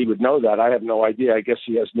 Mm-hmm. How he would know that, I have no idea. I guess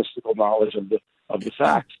he has mystical knowledge of the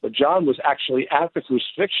facts. But John was actually at the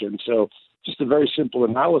crucifixion, so just a very simple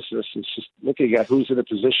analysis. It's just looking at who's in a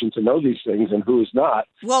position to know these things and who is not.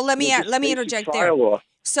 Well, let me interject there. Law.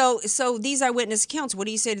 So these eyewitness accounts, what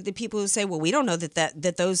do you say to the people who say, well, we don't know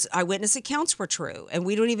that those eyewitness accounts were true, and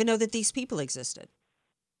we don't even know that these people existed?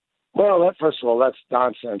 Well, first of all, that's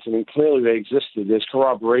nonsense. Clearly they existed. There's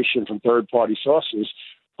corroboration from third-party sources.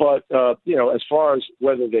 But, as far as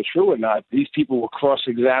whether they're true or not, these people were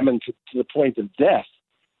cross-examined to the point of death.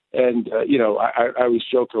 And, I always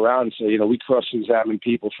joke around and say, we cross-examine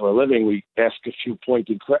people for a living. We ask a few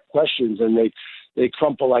pointed questions, and they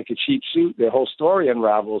crumple like a cheap suit. Their whole story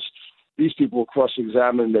unravels. These people were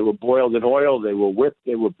cross-examined. They were boiled in oil. They were whipped.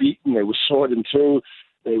 They were beaten. They were sawed in two.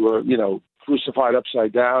 They were, crucified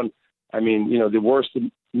upside down. The worst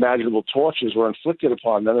imaginable tortures were inflicted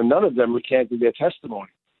upon them, and none of them recanted their testimony.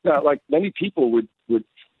 Now, like many people would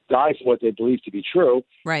die for what they believe to be true.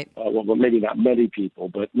 Right. Well, maybe not many people,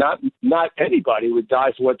 but not anybody would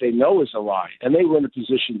die for what they know is a lie. And they were in a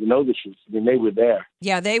position to know the truth. They were there.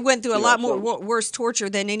 Yeah, they went through a lot more worse torture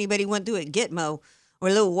than anybody went through at Gitmo or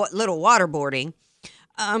little waterboarding.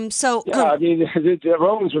 The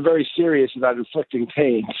Romans were very serious about inflicting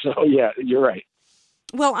pain. So, yeah, you're right.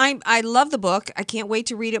 Well, I love the book. I can't wait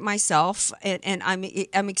to read it myself, and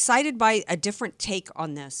I'm excited by a different take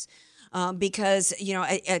on this, because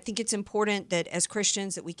I think it's important that as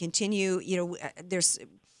Christians that we continue.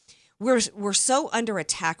 We're so under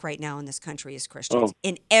attack right now in this country as Christians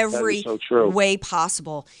in every way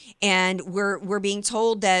possible, and we're being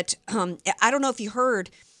told that I don't know if you heard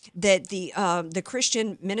that the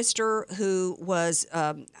Christian minister who was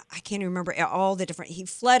I can't even remember all the different he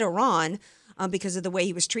fled Iran. Because of the way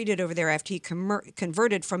he was treated over there after he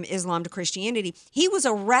converted from Islam to Christianity. He was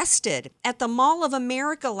arrested at the Mall of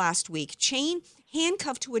America last week,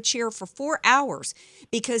 handcuffed to a chair for 4 hours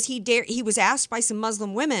because he was asked by some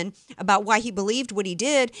Muslim women about why he believed what he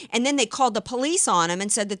did, and then they called the police on him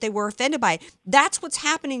and said that they were offended by it. That's what's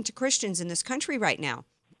happening to Christians in this country right now.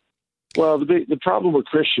 Well, the problem with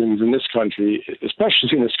Christians in this country, especially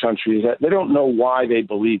in this country, is that they don't know why they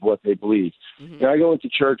believe what they believe. Mm-hmm. I go into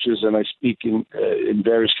churches and I speak in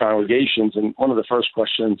various congregations, and one of the first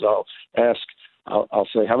questions I'll ask, I'll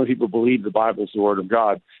say, how many people believe the Bible is the Word of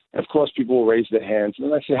God? And of course, people will raise their hands,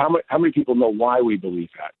 and then I say, how many people know why we believe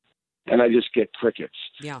that? And I just get crickets.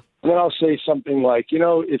 Yeah. And then I'll say something like,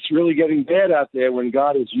 it's really getting bad out there when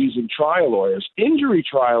God is using trial lawyers, injury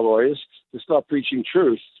trial lawyers, to start preaching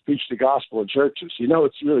truth, to preach the gospel in churches.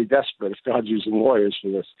 It's really desperate if God's using lawyers for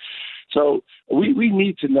this. So we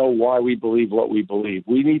need to know why we believe what we believe.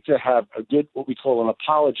 We need to have a good, what we call an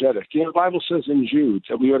apologetic. The Bible says in Jude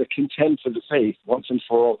that we ought to contend for the faith once and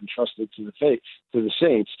for all, entrusted to the faith, to the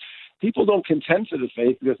saints. People don't contend for the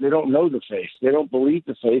faith because they don't know the faith. They don't believe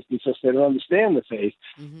the faith because they don't understand the faith,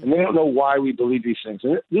 and they don't know why we believe these things.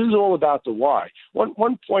 And this is all about the why.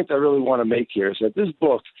 One point I really want to make here is that this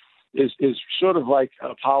book is sort of like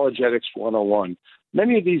Apologetics 101.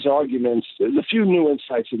 Many of these arguments, there's a few new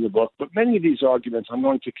insights in the book, but many of these arguments, I'm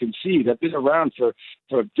going to concede, have been around for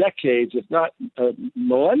decades, if not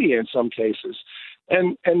millennia in some cases.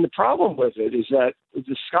 And the problem with it is that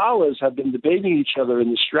the scholars have been debating each other in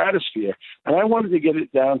the stratosphere, and I wanted to get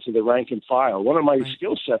it down to the rank and file. One of my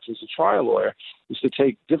skill sets as a trial lawyer is to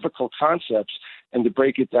take difficult concepts and to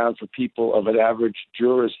break it down for people of an average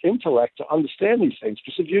juror's intellect to understand these things.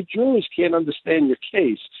 Because if your jurors can't understand your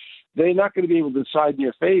case, they're not going to be able to decide in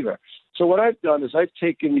your favor. So what I've done is I've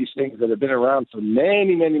taken these things that have been around for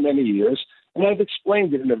many, many, many years, and I've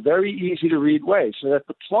explained it in a very easy-to-read way so that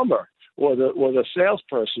the plumber or the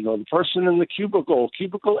salesperson or the person in the cubicle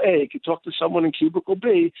A could talk to someone in cubicle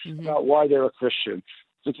B about why they're a Christian.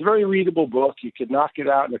 So it's a very readable book. You could knock it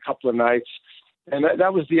out in a couple of nights. And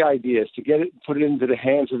that was the idea, is to get it, put it into the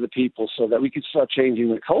hands of the people so that we could start changing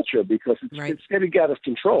the culture, because it's getting out of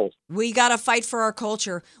control. We got to fight for our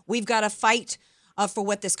culture. We've got to fight for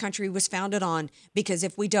what this country was founded on, because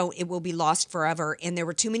if we don't, it will be lost forever. And there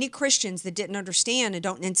were too many Christians that didn't understand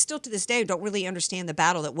and still to this day don't really understand the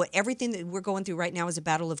battle, that everything that we're going through right now is a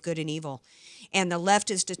battle of good and evil. And the left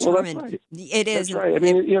is determined. Well, that's right. It is. That's right. I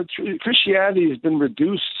mean, Christianity has been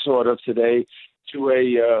reduced sort of today to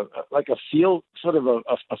a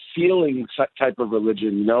feeling type of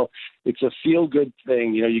religion. It's a feel good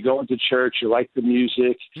thing. You go into church, you like the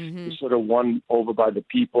music, you're sort of won over by the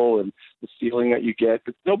people and the feeling that you get.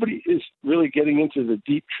 But nobody is really getting into the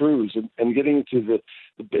deep truths and getting into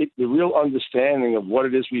the real understanding of what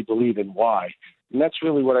it is we believe and why. And that's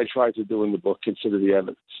really what I tried to do in the book, Consider the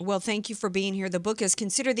Evidence. Well, thank you for being here. The book is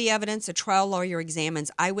Consider the Evidence, a trial lawyer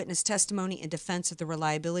examines eyewitness testimony in defense of the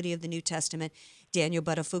reliability of the New Testament. Daniel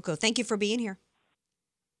Buttafuoco, thank you for being here.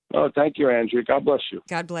 Oh, thank you, Andrea. God bless you.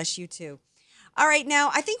 God bless you, too. All right, now,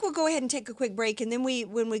 I think we'll go ahead and take a quick break, and then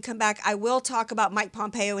when we come back, I will talk about Mike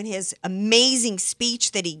Pompeo and his amazing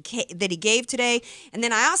speech that he gave today. And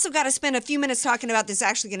then I also got to spend a few minutes talking about this,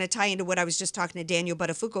 actually going to tie into what I was just talking to Daniel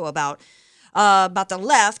Buttafuoco about the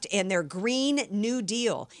left and their Green New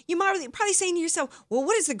Deal. You might be probably saying to yourself, well,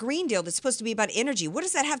 what is the Green Deal that's supposed to be about energy? What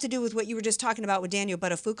does that have to do with what you were just talking about with Daniel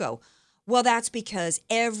Buttafuoco? Well, that's because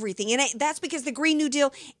that's because the Green New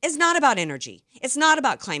Deal is not about energy. It's not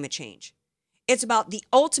about climate change. It's about the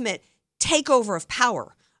ultimate takeover of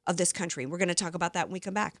power of this country. We're going to talk about that when we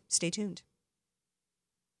come back. Stay tuned.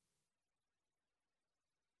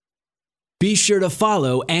 Be sure to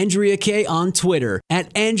follow Andrea Kaye on Twitter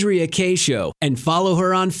at Andrea Kaye Show, and follow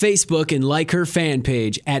her on Facebook and like her fan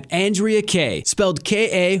page at Andrea Kaye, spelled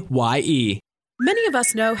Kaye. Many of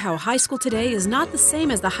us know how high school today is not the same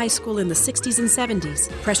as the high school in the 60s and 70s.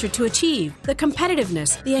 Pressure to achieve, the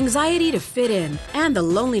competitiveness, the anxiety to fit in, and the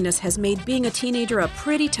loneliness has made being a teenager a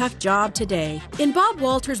pretty tough job today. In Bob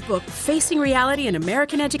Walter's book, Facing Reality in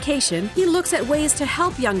American Education, he looks at ways to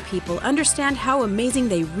help young people understand how amazing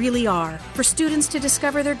they really are, for students to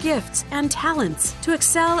discover their gifts and talents, to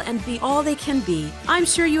excel and be all they can be. I'm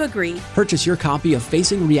sure you agree. Purchase your copy of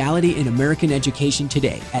Facing Reality in American Education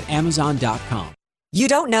today at Amazon.com. You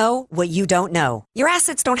don't know what you don't know. Your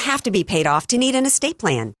assets don't have to be paid off to need an estate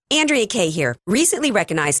plan. Andrea Kaye here. Recently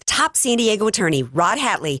recognized top San Diego attorney Rod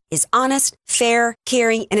Hatley is honest, fair,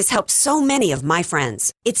 caring, and has helped so many of my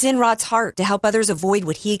friends. It's in Rod's heart to help others avoid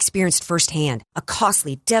what he experienced firsthand, a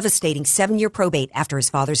costly, devastating 7-year probate after his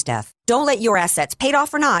father's death. Don't let your assets, paid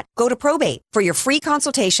off or not, go to probate. For your free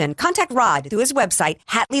consultation, contact Rod through his website,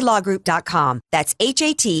 HatleyLawGroup.com. That's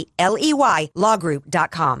HATLEY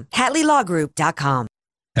lawgroup.com. HatleyLawGroup.com.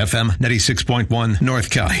 FM 96.1 North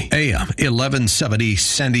County, AM 1170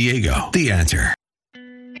 San Diego. The Answer.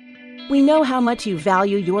 We know how much you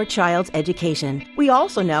value your child's education. We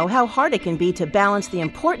also know how hard it can be to balance the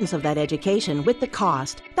importance of that education with the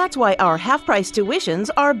cost. That's why our half-price tuitions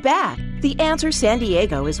are back. The Answer San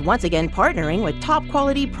Diego is once again partnering with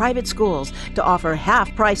top-quality private schools to offer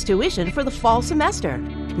half-price tuition for the fall semester.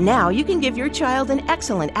 Now you can give your child an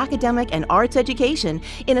excellent academic and arts education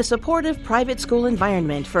in a supportive private school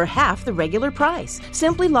environment for half the regular price.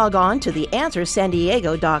 Simply log on to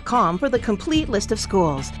theanswersandiego.com for the complete list of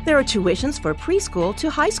schools. There are tuitions for preschool to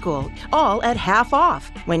high school, all at half off.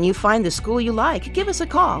 When you find the school you like, give us a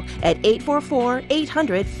call at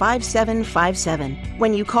 844-800-5757.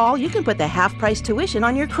 When you call, you can put the half-price tuition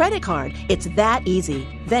on your credit card. It's that easy.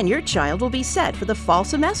 Then your child will be set for the fall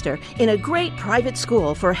semester in a great private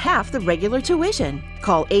school for half the regular tuition.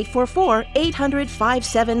 Call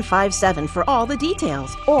 844-800-5757 for all the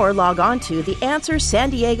details, or log on to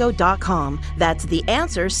theanswersandiego.com. That's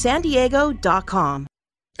theanswersandiego.com.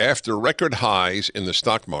 After record highs in the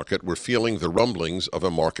stock market, we're feeling the rumblings of a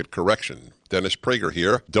market correction. Dennis Prager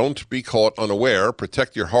here. Don't be caught unaware.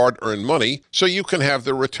 Protect your hard-earned money so you can have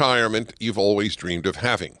the retirement you've always dreamed of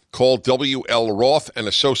having. Call W.L. Roth &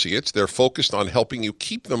 Associates. They're focused on helping you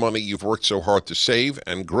keep the money you've worked so hard to save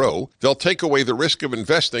and grow. They'll take away the risk of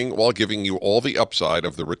investing while giving you all the upside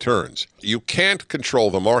of the returns. You can't control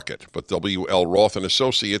the market, but W.L. Roth &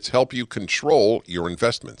 Associates help you control your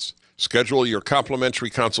investments. Schedule your complimentary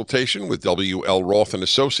consultation with W.L. Roth &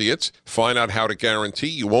 Associates. Find out how to guarantee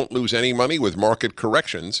you won't lose any money with market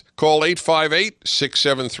corrections. Call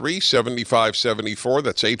 858-673-7574.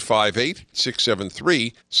 That's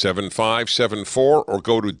 858-673-7574. Or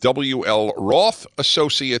go to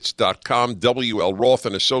WLRothAssociates.com. WL Roth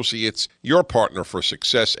and Associates, your partner for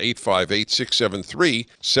success,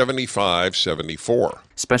 858-673-7574.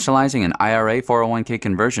 Specializing in IRA, 401k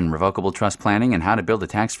conversion, revocable trust planning, and how to build a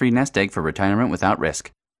tax-free nest egg for retirement without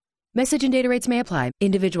risk. Message and data rates may apply.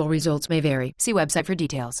 Individual results may vary. See website for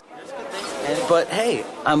details. But hey,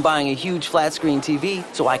 I'm buying a huge flat screen TV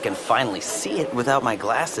so I can finally see it without my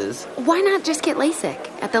glasses. Why not just get LASIK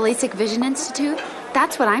at the LASIK Vision Institute?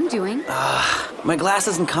 That's what I'm doing. My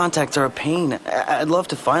glasses and contacts are a pain. I'd love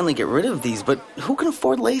to finally get rid of these, but who can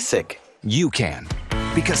afford LASIK? You can.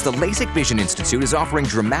 Because the LASIK Vision Institute is offering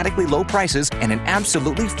dramatically low prices and an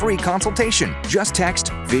absolutely free consultation. Just text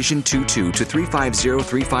VISION22 to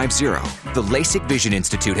 350350. The LASIK Vision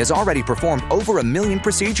Institute has already performed over 1 million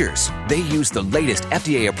procedures. They use the latest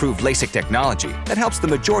FDA-approved LASIK technology that helps the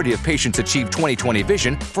majority of patients achieve 20/20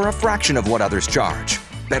 vision for a fraction of what others charge.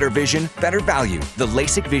 Better vision, better value. The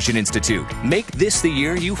LASIK Vision Institute. Make this the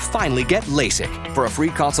year you finally get LASIK. For a free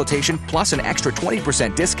consultation plus an extra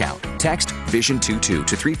 20% discount, text VISION22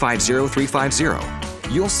 to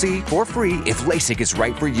 350350. You'll see for free if LASIK is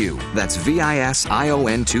right for you. That's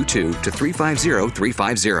VISION22 to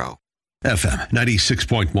 350350. FM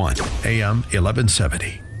 96.1, AM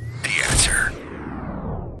 1170. The Answer.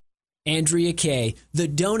 Andrea Kaye, the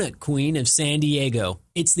donut queen of San Diego.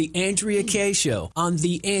 It's the Andrea Kaye Show on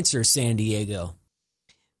The Answer San Diego.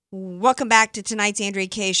 Welcome back to tonight's Andrea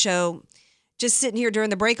Kaye Show. Just sitting here during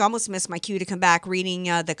the break, almost missed my cue to come back reading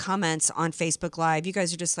the comments on Facebook Live. You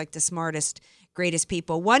guys are just like the smartest, greatest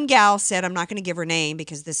people. One gal said, I'm not going to give her name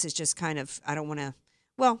because this is just kind of, I don't want to,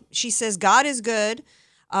 well, she says, God is good.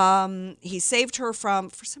 He saved her from,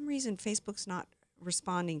 for some reason, Facebook's not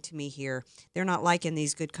responding to me here. They're not liking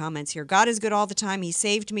these good comments here. God is good all the time. He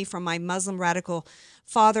saved me from my Muslim radical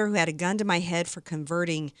father who had a gun to my head for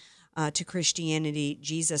converting to Christianity.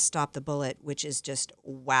 Jesus stopped the bullet, which is just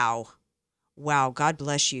wow. God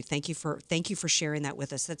bless you. Thank you for sharing that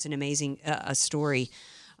with us. That's an amazing story,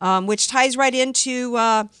 which ties right into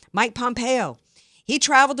Mike Pompeo. He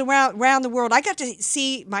traveled around the world. I got to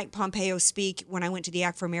see Mike Pompeo speak when I went to the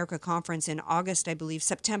Act for America conference in August, I believe,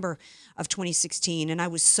 September of 2016. And I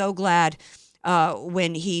was so glad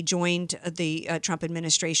when he joined the Trump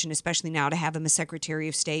administration, especially now to have him as Secretary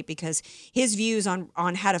of State, because his views on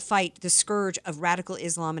how to fight the scourge of radical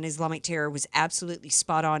Islam and Islamic terror was absolutely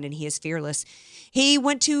spot on, and he is fearless. He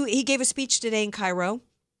gave a speech today in Cairo,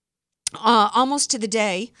 almost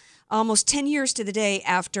 10 years to the day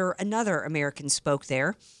after another American spoke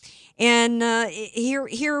there. And here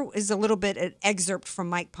is a little bit an excerpt from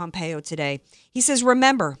Mike Pompeo today. He says,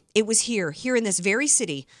 remember, it was here in this very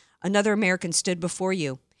city, another American stood before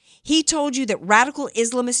you. He told you that radical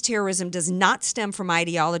Islamist terrorism does not stem from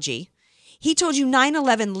ideology. He told you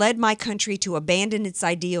 9/11 led my country to abandon its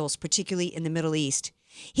ideals, particularly in the Middle East.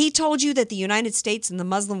 He told you that the United States and the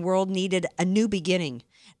Muslim world needed a new beginning.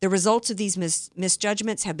 The results of these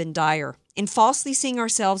misjudgments have been dire. In falsely seeing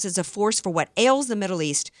ourselves as a force for what ails the Middle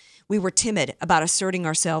East, we were timid about asserting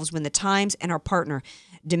ourselves when the times and our partner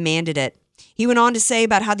demanded it. He went on to say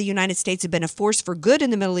about how the United States had been a force for good in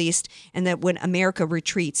the Middle East and that when America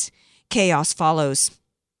retreats, chaos follows.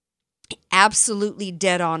 Absolutely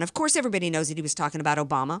dead on. Of course, everybody knows that he was talking about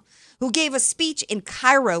Obama, who gave a speech in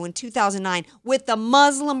Cairo in 2009 with the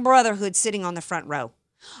Muslim Brotherhood sitting on the front row.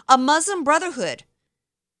 A Muslim Brotherhood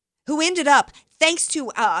who ended up, thanks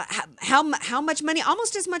to how much money,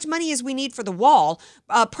 almost as much money as we need for the wall,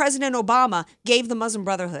 President Obama gave the Muslim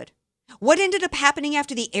Brotherhood. What ended up happening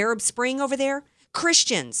after the Arab Spring over there?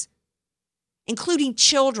 Christians, including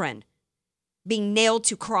children, being nailed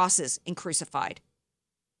to crosses and crucified.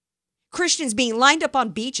 Christians being lined up on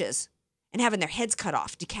beaches and having their heads cut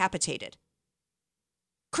off, decapitated.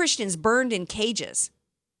 Christians burned in cages.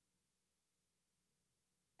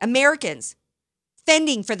 Americans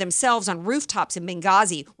fending for themselves on rooftops in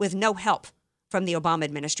Benghazi with no help from the Obama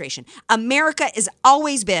administration. America has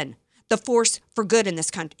always been the force for good in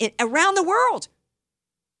this country, around the world.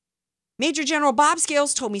 Major General Bob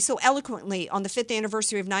Scales told me so eloquently on the 5th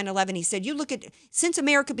anniversary of 9/11, he said, since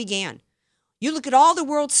America began, you look at all the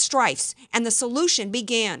world's strifes, and the solution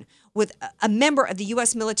began with a member of the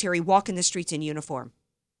U.S. military walking the streets in uniform.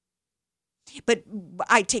 But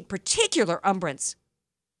I take particular umbrance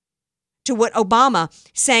to what Obama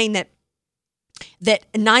saying that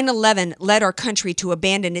 9/11 led our country to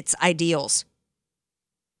abandon its ideals.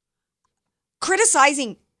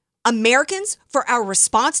 Criticizing Americans for our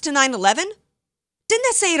response to 9/11? Didn't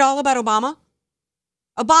that say it all about Obama?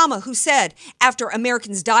 Obama, who said after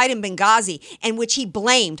Americans died in Benghazi, and which he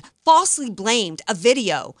falsely blamed a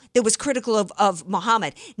video that was critical of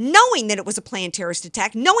Muhammad, knowing that it was a planned terrorist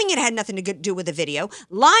attack, knowing it had nothing to do with the video,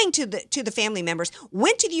 lying to the family members,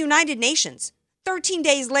 went to the United Nations 13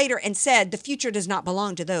 days later and said the future does not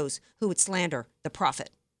belong to those who would slander the prophet.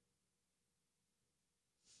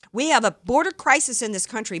 We have a border crisis in this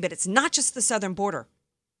country, but it's not just the southern border.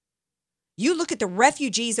 You look at the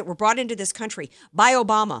refugees that were brought into this country by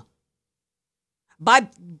Obama, by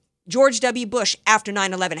George W. Bush after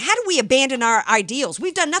 9/11. How do we abandon our ideals?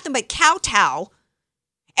 We've done nothing but kowtow.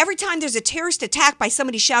 Every time there's a terrorist attack by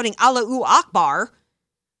somebody shouting Allahu Akbar,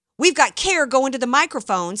 we've got CARE going to the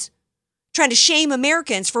microphones trying to shame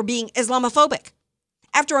Americans for being Islamophobic.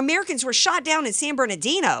 After Americans were shot down in San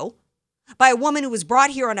Bernardino by a woman who was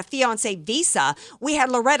brought here on a fiancé visa, we had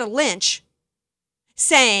Loretta Lynch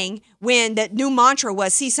saying, when the new mantra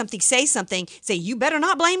was see something, say something, say, you better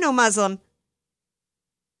not blame no Muslim.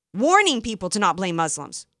 Warning people to not blame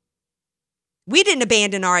Muslims. We didn't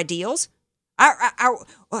abandon our ideals. Our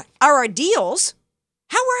ideals?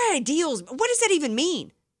 How are our ideals? What does that even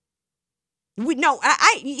mean?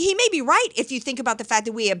 He may be right if you think about the fact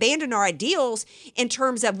that we abandoned our ideals in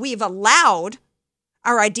terms of we've allowed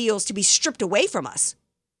our ideals to be stripped away from us.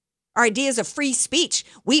 Our ideas of free speech.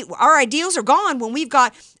 Our ideals are gone when we've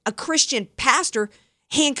got a Christian pastor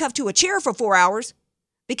handcuffed to a chair for 4 hours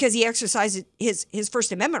because he exercised his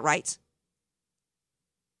First Amendment rights.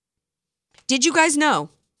 Did you guys know?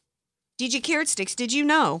 DJ Carrot Sticks, did you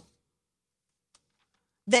know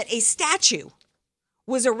that a statue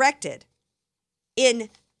was erected in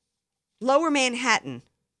Lower Manhattan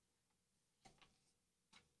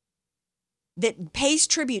that pays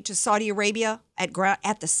tribute to Saudi Arabia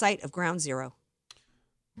at the site of Ground Zero?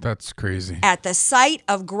 That's crazy. At the site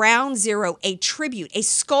of Ground Zero, a tribute, a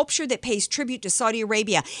sculpture that pays tribute to Saudi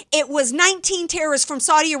Arabia. It was 19 terrorists from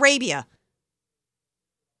Saudi Arabia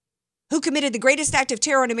who committed the greatest act of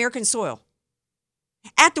terror on American soil.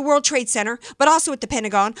 At the World Trade Center, but also at the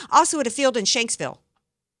Pentagon, also at a field in Shanksville.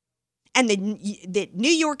 And the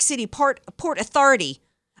New York City Port Authority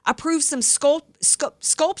approved some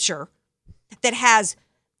sculpture that has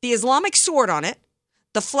the Islamic sword on it,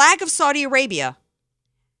 the flag of Saudi Arabia,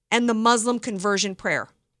 and the Muslim conversion prayer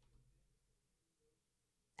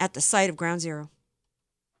at the site of Ground Zero.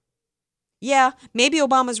 Yeah, maybe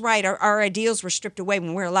Obama's right. Our ideals were stripped away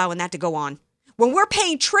when we're allowing that to go on. When we're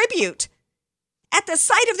paying tribute at the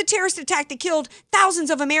site of the terrorist attack that killed thousands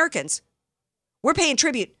of Americans, we're paying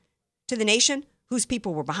tribute to the nation whose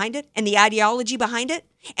people were behind it and the ideology behind it.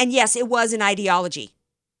 And yes, it was an ideology.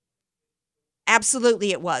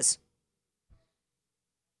 Absolutely it was.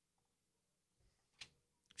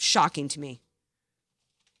 Shocking to me.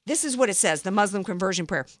 This is what it says, the Muslim conversion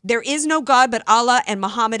prayer. There is no God but Allah, and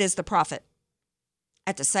Muhammad is the prophet.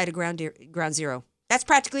 At the site of Ground Zero. That's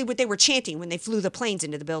practically what they were chanting when they flew the planes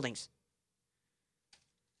into the buildings.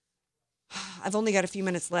 I've only got a few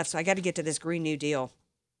minutes left, so I got to get to this Green New Deal.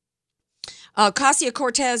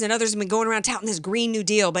 Ocasio-Cortez and others have been going around touting this Green New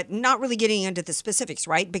Deal, but not really getting into the specifics,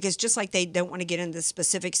 right? Because just like they don't want to get into the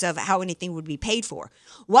specifics of how anything would be paid for.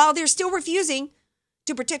 While they're still refusing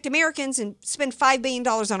to protect Americans and spend $5 billion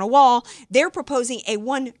on a wall, they're proposing a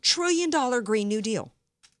 $1 trillion Green New Deal.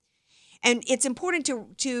 And it's important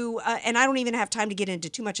to and I don't even have time to get into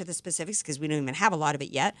too much of the specifics because we don't even have a lot of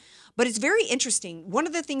it yet, but it's very interesting. One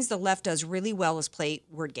of the things the left does really well is play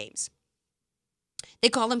word games. They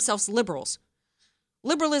call themselves liberals.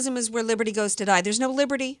 Liberalism is where liberty goes to die. There's no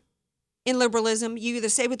liberty in liberalism. You either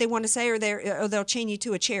say what they want to say or they'll chain you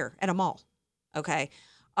to a chair at a mall. Okay?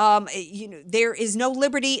 There is no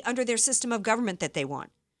liberty under their system of government that they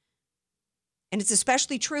want. And it's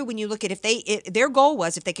especially true when you look at their goal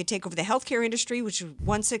was if they could take over the healthcare industry, which is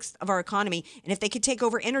 1/6 of our economy, and if they could take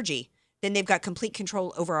over energy, then they've got complete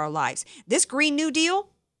control over our lives. This Green New Deal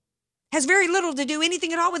has very little to do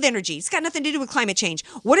anything at all with energy. It's got nothing to do with climate change.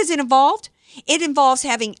 What is it involved? It involves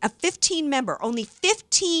having a 15-member, only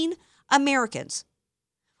 15 Americans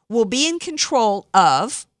will be in control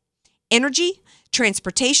of energy,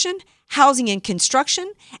 transportation, housing and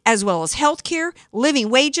construction, as well as health care, living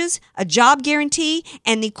wages, a job guarantee,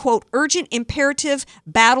 and the, quote, urgent imperative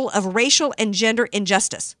battle of racial and gender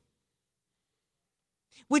injustice.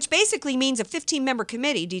 Which basically means a 15-member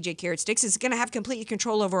committee, DJ Carrot Sticks, is going to have complete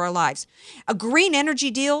control over our lives. A green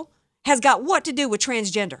energy deal has got what to do with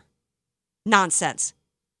transgender? Nonsense.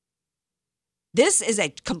 This is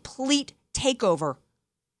a complete takeover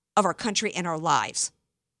of our country and our lives.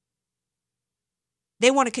 They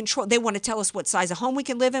want to control. They want to tell us what size of home we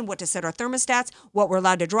can live in, what to set our thermostats, what we're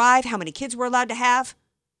allowed to drive, how many kids we're allowed to have.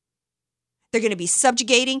 They're going to be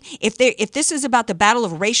subjugating. If this is about the battle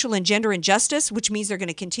of racial and gender injustice, which means they're going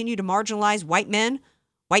to continue to marginalize white men,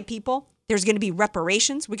 white people, there's going to be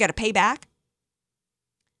reparations. We got to pay back.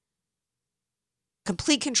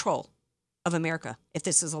 Complete control of America if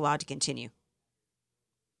this is allowed to continue.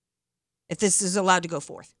 If this is allowed to go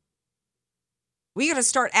forth. We got to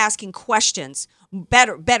start asking questions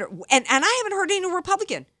better. And I haven't heard any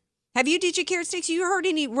Republican. Have you, DJ Carrot Sticks? You heard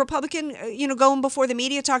any Republican, going before the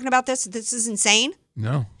media talking about this? This is insane.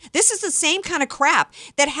 No. This is the same kind of crap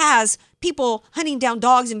that has people hunting down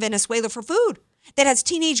dogs in Venezuela for food, that has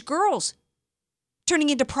teenage girls turning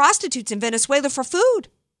into prostitutes in Venezuela for food.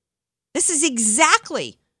 This is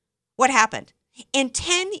exactly what happened. In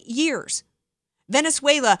 10 years,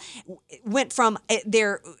 Venezuela went from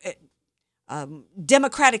their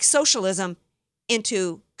democratic socialism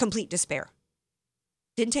into complete despair.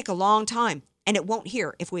 Didn't take a long time, and it won't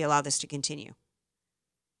here if we allow this to continue.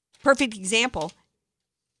 Perfect example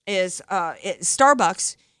is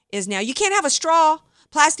Starbucks is now, you can't have a straw,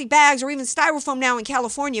 plastic bags, or even styrofoam now in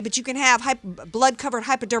California, but you can have blood-covered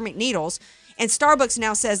hypodermic needles. And Starbucks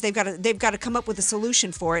now says they've got to come up with a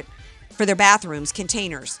solution for it, for their bathrooms,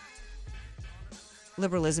 containers.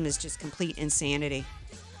 Liberalism is just complete insanity.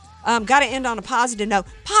 Got to end on a positive note.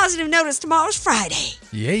 Positive note is tomorrow's Friday.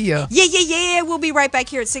 Yeah. We'll be right back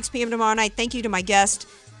here at 6 p.m. tomorrow night. Thank you to my guest.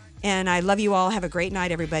 And I love you all. Have a great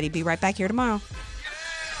night, everybody. Be right back here tomorrow.